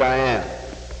Jesus said, I am.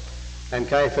 And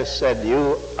Caiaphas said,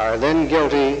 you are then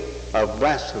guilty of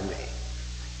blasphemy.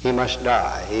 He must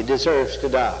die. He deserves to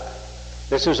die.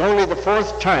 This is only the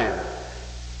fourth time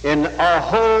in our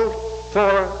whole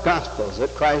four Gospels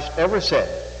that Christ ever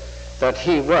said that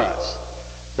he was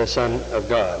the Son of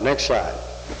God. Next slide.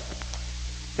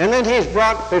 And then he's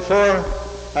brought before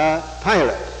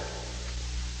Pilate.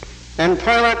 And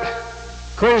Pilate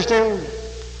quizzed him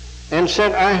and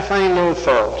said, I find no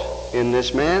fault in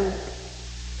this man.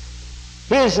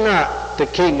 He is not the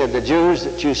king of the Jews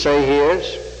that you say he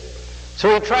is.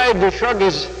 So he tried to shrug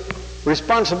his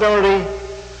responsibility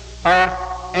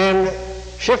and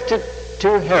shift it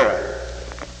to Herod.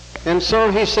 And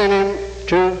so he sent him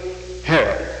to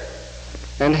Herod.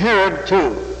 And Herod,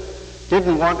 too,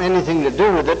 didn't want anything to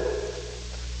do with it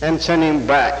and sent him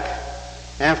back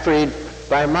after he,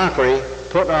 by mockery,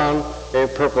 put on a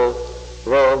purple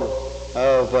robe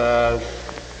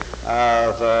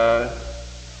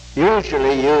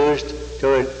usually used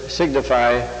to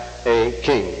signify a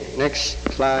king. Next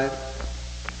slide.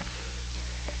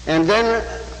 And then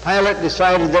Pilate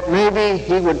decided that maybe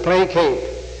he would placate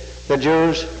the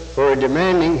Jews who were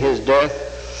demanding his death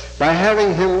by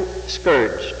having him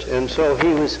scourged. And so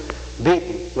he was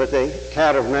beaten with a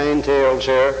cat of nine tails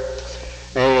here,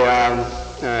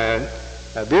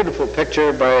 a beautiful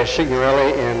picture by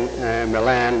Signorelli in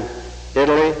Milan,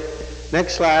 Italy.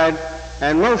 Next slide.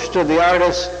 And most of the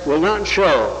artists will not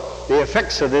show the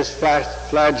effects of this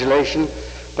flagellation,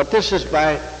 but this is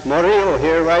by Murillo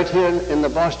here, right here in the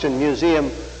Boston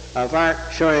Museum of Art,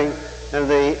 showing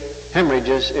the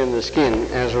hemorrhages in the skin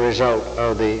as a result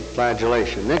of the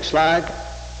flagellation. Next slide.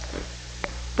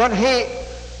 But he,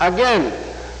 again,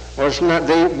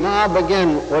 the mob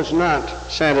again was not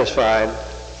satisfied.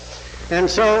 And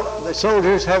so the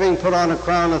soldiers, having put on a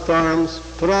crown of thorns,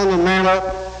 put on the mantle,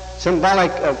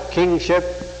 symbolic of kingship,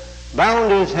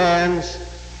 bound his hands,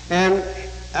 and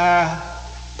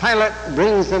Pilate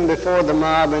brings them before the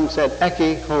mob and said,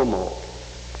 Ecce homo.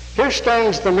 Here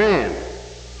stands the man.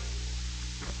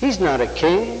 He's not a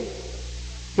king.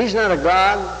 He's not a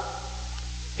god.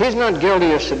 He's not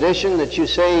guilty of sedition that you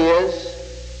say he is.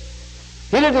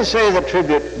 He didn't say the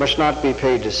tribute must not be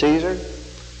paid to Caesar,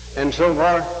 and so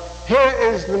forth. Here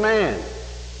is the man.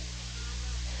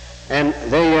 And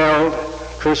they yelled,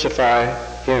 crucify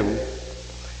him.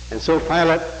 And so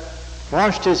Pilate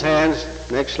washed his hands.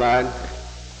 Next slide.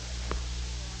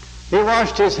 He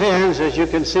washed his hands, as you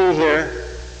can see here,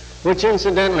 which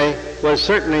incidentally was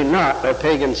certainly not a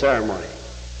pagan ceremony.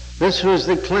 This was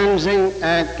the cleansing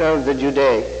act of the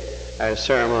Judaic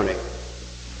ceremony.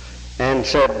 And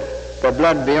said, the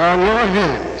blood be on your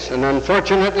hands. And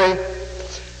unfortunately,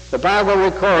 the Bible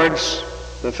records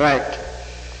the fact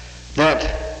that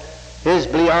his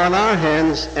be on our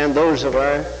hands and those of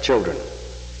our children.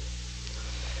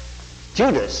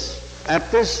 Judas,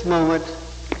 at this moment,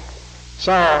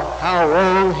 saw how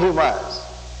wrong he was,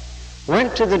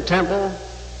 went to the temple,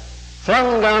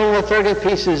 flung down the 30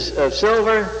 pieces of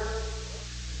silver,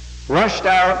 rushed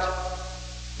out,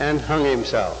 and hung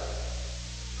himself.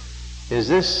 Is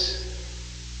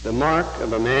this the mark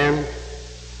of a man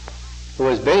who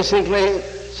was basically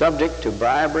subject to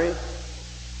bribery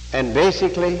and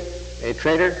basically a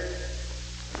traitor?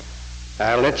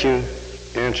 I'll let you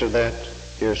answer that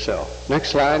yourself. Next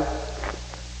slide.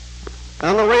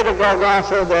 On the way to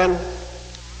Golgotha, then,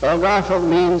 Golgotha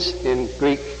means in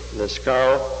Greek the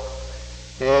skull,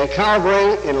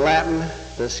 Calvary in Latin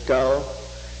the skull,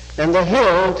 And the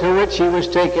hill to which he was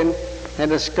taken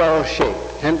had a skull shape,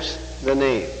 hence the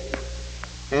name.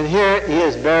 And here he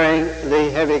is bearing the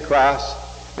heavy cross,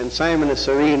 and Simon of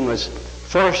Cyrene was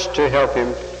forced to help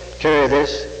him carry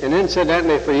this. And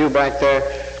incidentally, for you back there,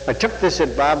 I took this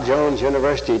at Bob Jones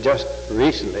University just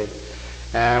recently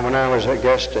when I was a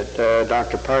guest at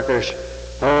Dr. Parker's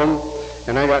home,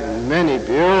 and I got many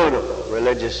beautiful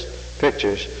religious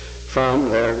pictures from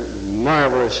their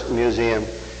marvelous museum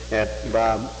at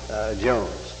Bob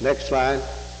Jones. Next slide.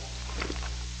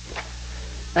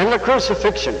 And the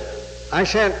crucifixion. I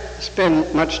shan't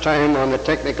spend much time on the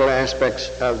technical aspects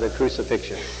of the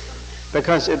crucifixion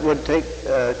because it would take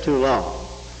too long.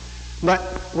 But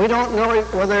we don't know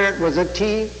whether it was a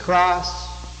T cross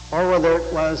or whether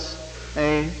it was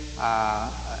a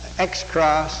X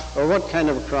cross or what kind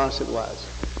of a cross it was.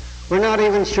 We're not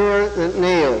even sure that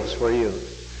nails were used.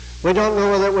 We don't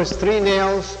know whether it was 3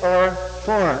 nails or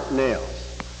 4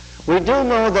 nails. We do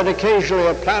know that occasionally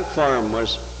a platform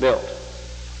was built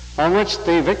on which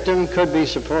the victim could be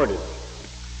supported.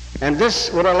 And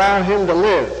this would allow him to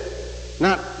live,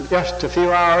 not just a few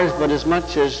hours, but as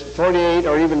much as 48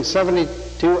 or even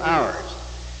 72 hours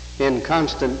in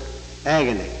constant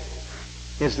agony.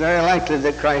 It's very likely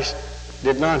that Christ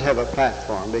did not have a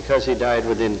platform because he died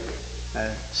within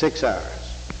 6 hours.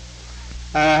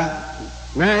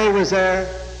 Mary was there,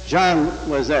 John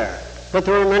was there, but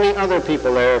there were many other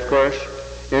people there, of course,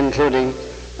 including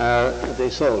the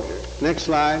soldiers. Next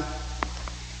slide.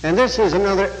 And this is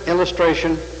another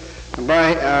illustration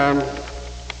by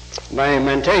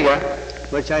Mantega,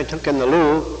 which I took in the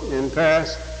Louvre in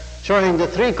Paris, showing the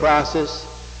 3 crosses,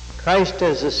 Christ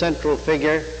as the central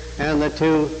figure, and the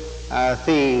 2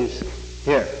 thieves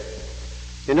here.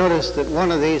 You notice that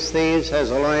one of these thieves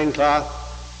has a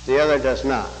loincloth, the other does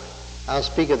not. I'll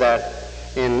speak of that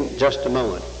in just a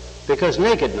moment, because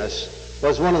nakedness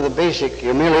was one of the basic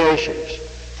humiliations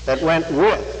that went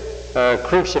with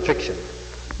crucifixion.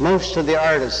 Most of the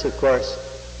artists, of course,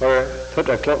 put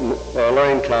a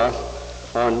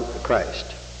loincloth on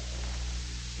Christ.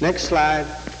 Next slide.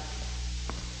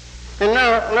 And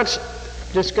now let's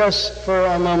discuss for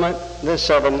a moment the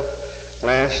 7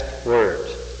 last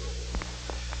words.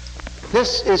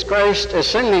 This is Christ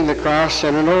ascending the cross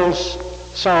in an old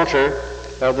psalter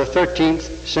of the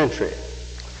 13th century.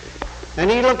 And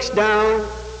he looks down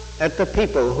at the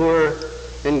people who are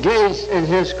engaged in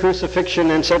his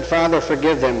crucifixion and said, Father,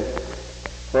 forgive them,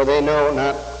 for they know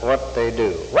not what they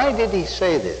do. Why did he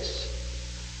say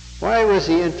this? Why was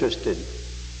he interested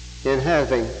in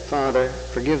having Father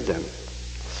forgive them?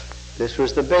 This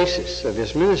was the basis of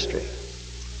his ministry,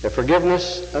 the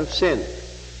forgiveness of sin.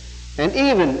 And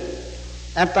even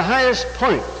at the highest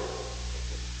point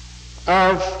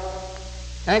of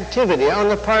activity on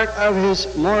the part of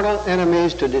his mortal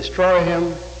enemies to destroy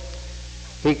him,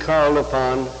 he called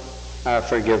upon our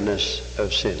forgiveness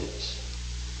of sins.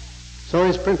 So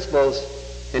his principles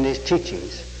and his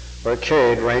teachings were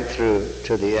carried right through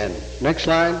to the end. Next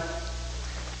slide.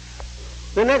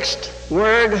 The next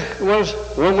word was,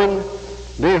 woman,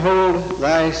 behold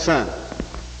thy son.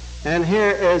 And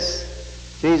here is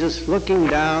Jesus looking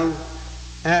down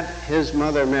at his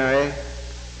mother Mary,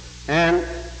 and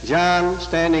John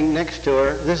standing next to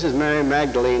her. This is Mary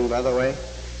Magdalene, by the way.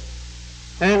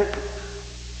 And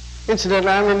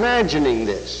incidentally, I'm imagining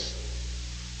this.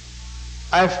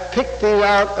 I've picked these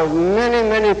out of many,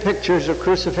 many pictures of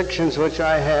crucifixions which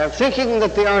I have, thinking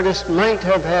that the artist might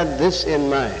have had this in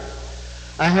mind.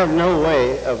 I have no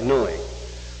way of knowing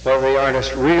whether the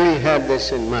artist really had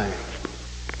this in mind.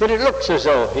 But it looks as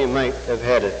though he might have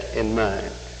had it in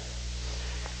mind.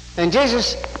 And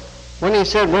Jesus, when he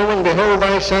said, woman, behold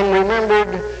thy son,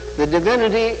 remembered the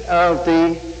divinity of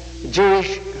the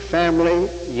Jewish family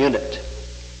unit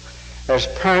as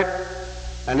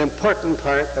an important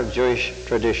part of Jewish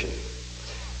tradition.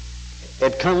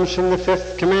 It comes from the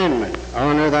 5th commandment,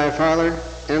 honor thy father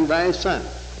and thy son.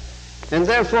 And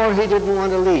therefore he didn't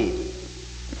want to leave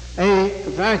a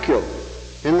vacuum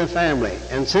in the family.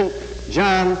 And since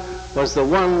John was the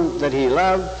one that he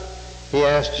loved, he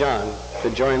asked John to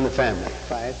join the family.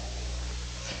 5.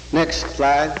 Next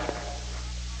slide.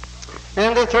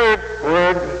 And the 3rd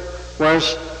word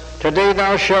was, today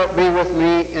thou shalt be with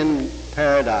me in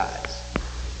paradise.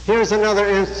 Here's another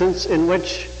instance in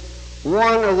which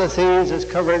one of the thieves is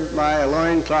covered by a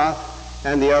loincloth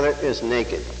and the other is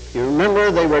naked. You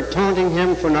remember they were taunting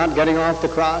him for not getting off the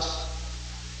cross?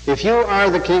 If you are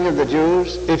the King of the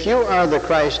Jews, if you are the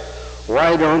Christ,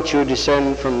 why don't you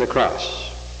descend from the cross?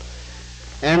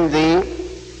 And the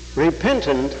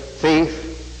repentant thief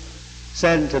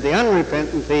said to the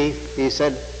unrepentant thief, he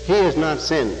said, he has not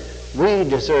sinned. We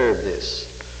deserve this.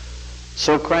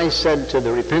 So Christ said to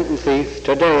the repentant thief,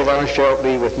 "Today thou shalt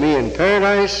be with me in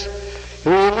paradise." He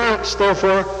announced,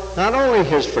 therefore, not only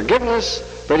his forgiveness,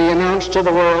 but he announced to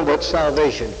the world that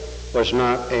salvation was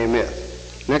not a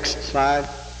myth. Next slide.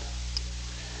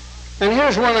 And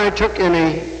here's one I took in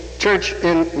a church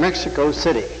in Mexico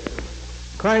City.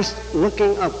 Christ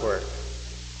looking upward,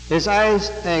 his eyes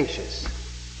anxious,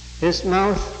 his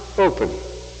mouth open.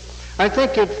 I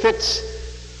think it fits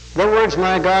the words,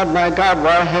 my God,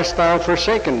 why hast thou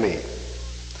forsaken me?"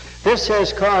 This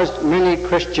has caused many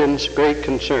Christians great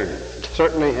concern. It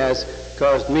certainly has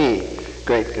caused me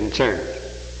great concern.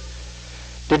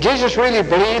 Did Jesus really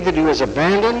believe that he was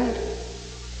abandoned?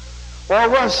 Or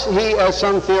was he, as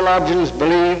some theologians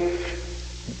believe,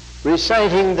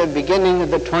 reciting the beginning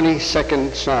of the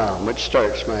 22nd Psalm, which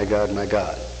starts, "My God, my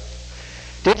God"?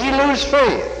 Did he lose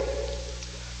faith?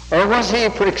 Or was he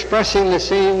expressing the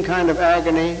same kind of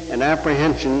agony and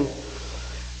apprehension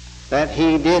that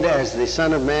he did as the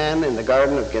Son of Man in the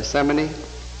Garden of Gethsemane?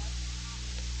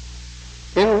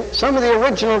 In some of the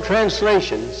original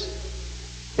translations,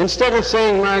 instead of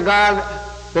saying, "My God,"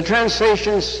 the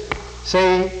translations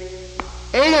say,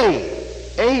 "Eli,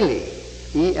 Eli,"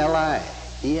 E-L-I,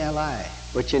 E-L-I,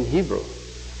 which in Hebrew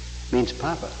means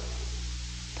Papa,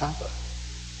 Papa.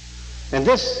 And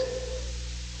this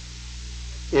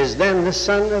is then the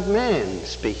Son of Man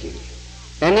speaking.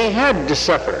 And he had to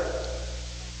suffer,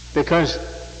 because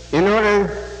in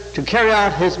order to carry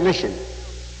out his mission,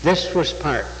 this was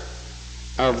part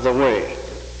of the way.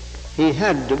 He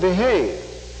had to behave.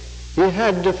 He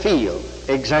had to feel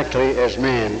exactly as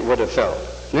man would have felt.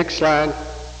 Next slide.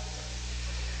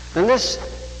 And this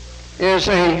is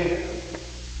a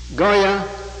Goya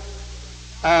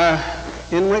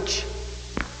in which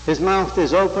his mouth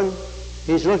is open.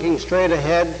 He's looking straight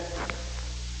ahead.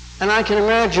 And I can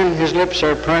imagine his lips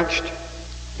are parched.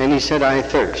 And he said, "I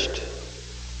thirst."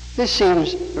 This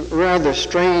seems a rather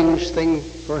strange thing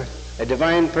for a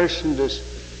divine person to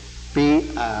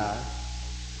be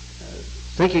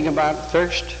thinking about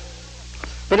thirst.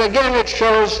 But again, it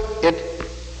shows its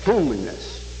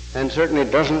humanness, and certainly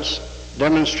doesn't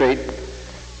demonstrate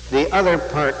the other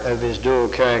part of his dual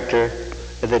character,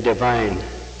 the divine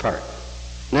part.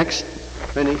 Next,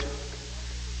 finished.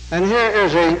 And here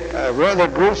is a rather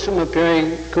gruesome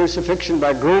appearing crucifixion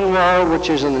by Grunwald, which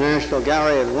is in the National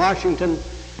Gallery in Washington.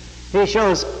 He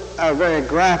shows a very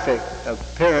graphic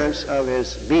appearance of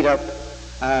his beat-up,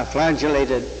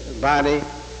 flagellated body,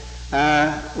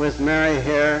 with Mary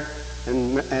here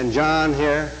and John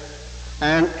here,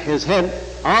 and his head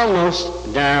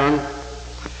almost down,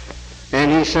 and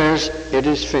he says, "It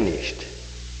is finished."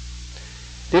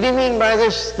 Did he mean by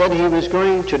this that he was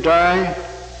going to die?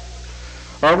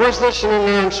 Or was this an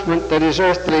announcement that his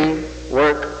earthly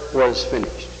work was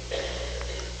finished?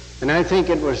 And I think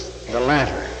it was the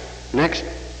latter. Next.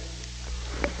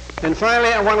 And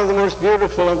finally, one of the most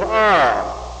beautiful of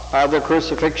all of the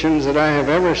crucifixions that I have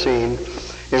ever seen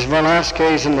is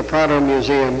Velázquez in the Prado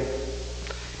Museum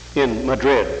in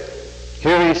Madrid.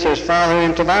 Here he says, "Father,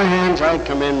 into thy hands I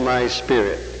commend my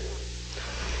spirit."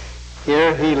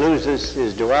 Here he loses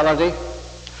his duality.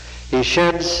 He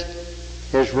sheds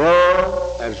his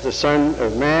role as the Son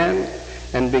of Man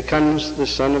and becomes the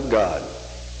Son of God.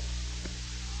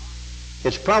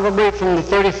 It's probably from the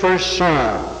 31st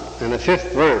Psalm and the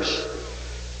 5th verse,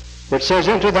 which says,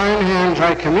 "Into thine hands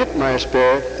I commit my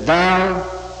spirit, thou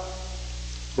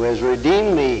who has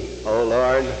redeemed me, O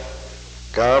Lord,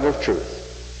 God of truth."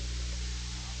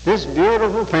 This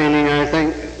beautiful painting, I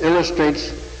think, illustrates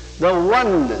the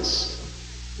oneness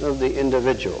of the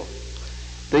individual,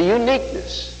 the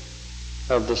uniqueness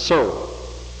of the soul,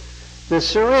 the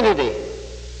serenity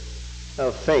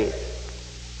of faith,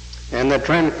 and the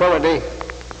tranquility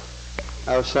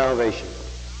of salvation.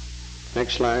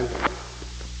 Next slide.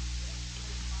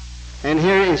 And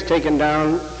here he's taken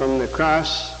down from the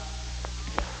cross,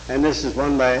 and this is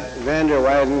one by Van der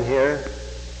Weyden here.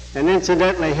 And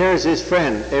incidentally, here's his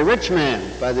friend, a rich man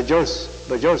by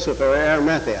Joseph of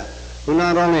Arimathea, who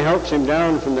not only helps him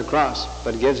down from the cross,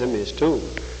 but gives him his tomb.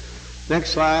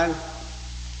 Next slide.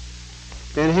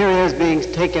 And here he is being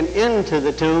taken into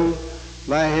the tomb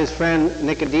by his friend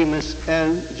Nicodemus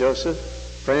and Joseph,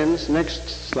 friends.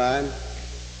 Next slide.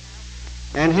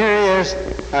 And here he is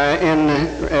in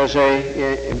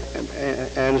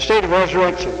a state of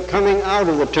resurrection, coming out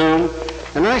of the tomb.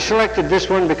 And I selected this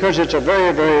one because it's a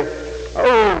very, very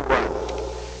old one.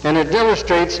 And it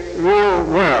illustrates real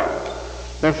well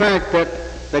the fact that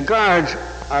the guards,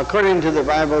 according to the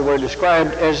Bible, were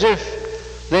described as if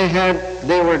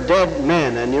they were dead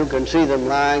men, and you can see them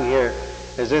lying here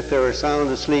as if they were sound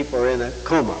asleep or in a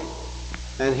coma.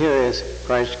 And here is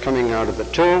Christ coming out of the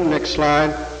tomb. Next slide.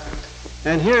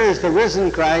 And here is the risen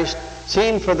Christ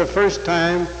seen for the first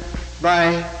time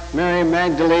by Mary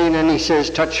Magdalene, and he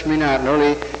says, touch me not,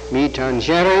 noli me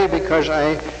tangere, because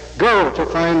I go to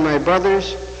find my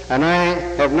brothers, and I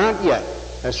have not yet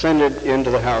ascended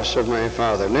into the house of my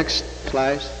Father. Next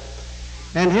slide.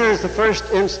 And here's the first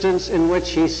instance in which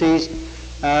he sees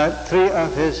three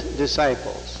of his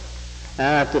disciples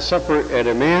at the supper at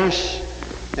Emmaus.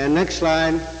 And next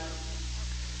slide.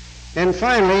 And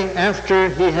finally, after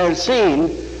he had seen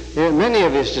many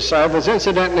of his disciples,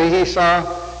 incidentally, he saw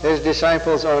his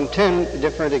disciples on 10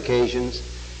 different occasions.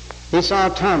 He saw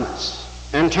Thomas,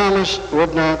 and Thomas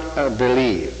would not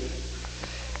believe.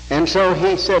 And so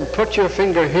he said, put your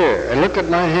finger here and look at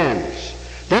my hands.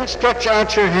 Then stretch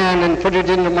out your hand and put it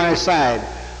into my side,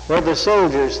 where the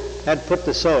soldiers had put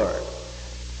the sword.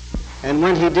 And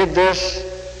when he did this,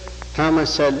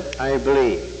 Thomas said, I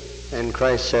believe. And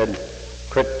Christ said,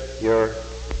 quit your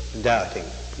doubting.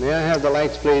 May I have the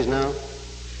lights, please, now?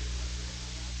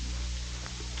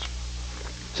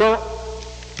 So,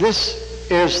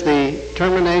 this is the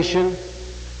termination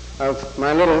of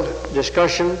my little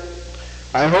discussion.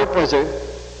 I hope as a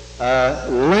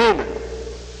layman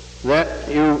that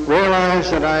you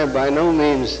realize that I am by no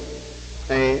means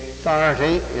an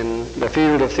authority in the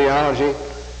field of theology,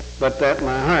 but that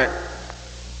my heart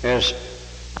is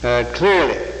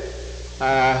clearly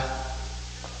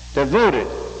devoted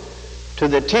to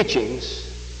the teachings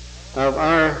of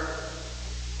our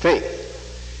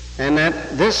faith, and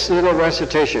that this little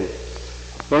recitation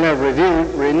will have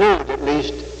renewed, at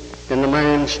least in the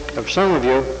minds of some of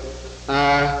you,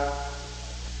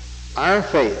 our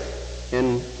faith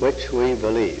in which we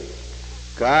believe.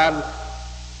 God,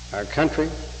 our country,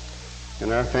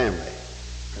 and our family.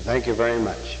 Thank you very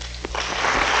much.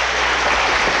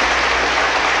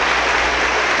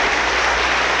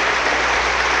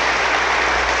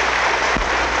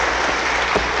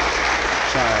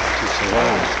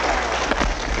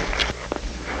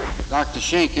 Dr.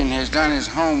 Shenken has done his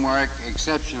homework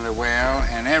exceptionally well,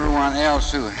 and everyone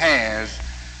else who has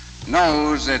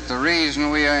knows that the reason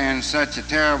we are in such a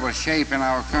terrible shape in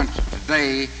our country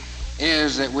today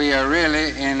is that we are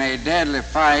really in a deadly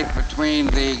fight between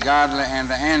the godly and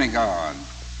the anti-God,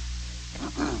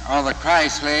 or the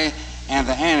Christly and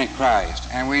the Antichrist.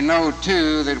 And we know,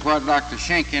 too, that what Dr.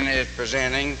 Shenken is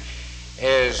presenting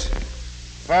is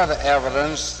further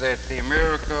evidence that the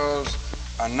miracles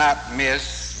are not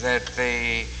myths, that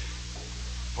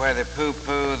where they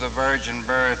poo-poo the virgin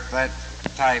birth, that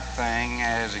type thing,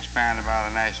 as expounded by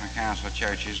the National Council of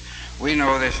Churches. We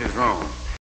know this is wrong.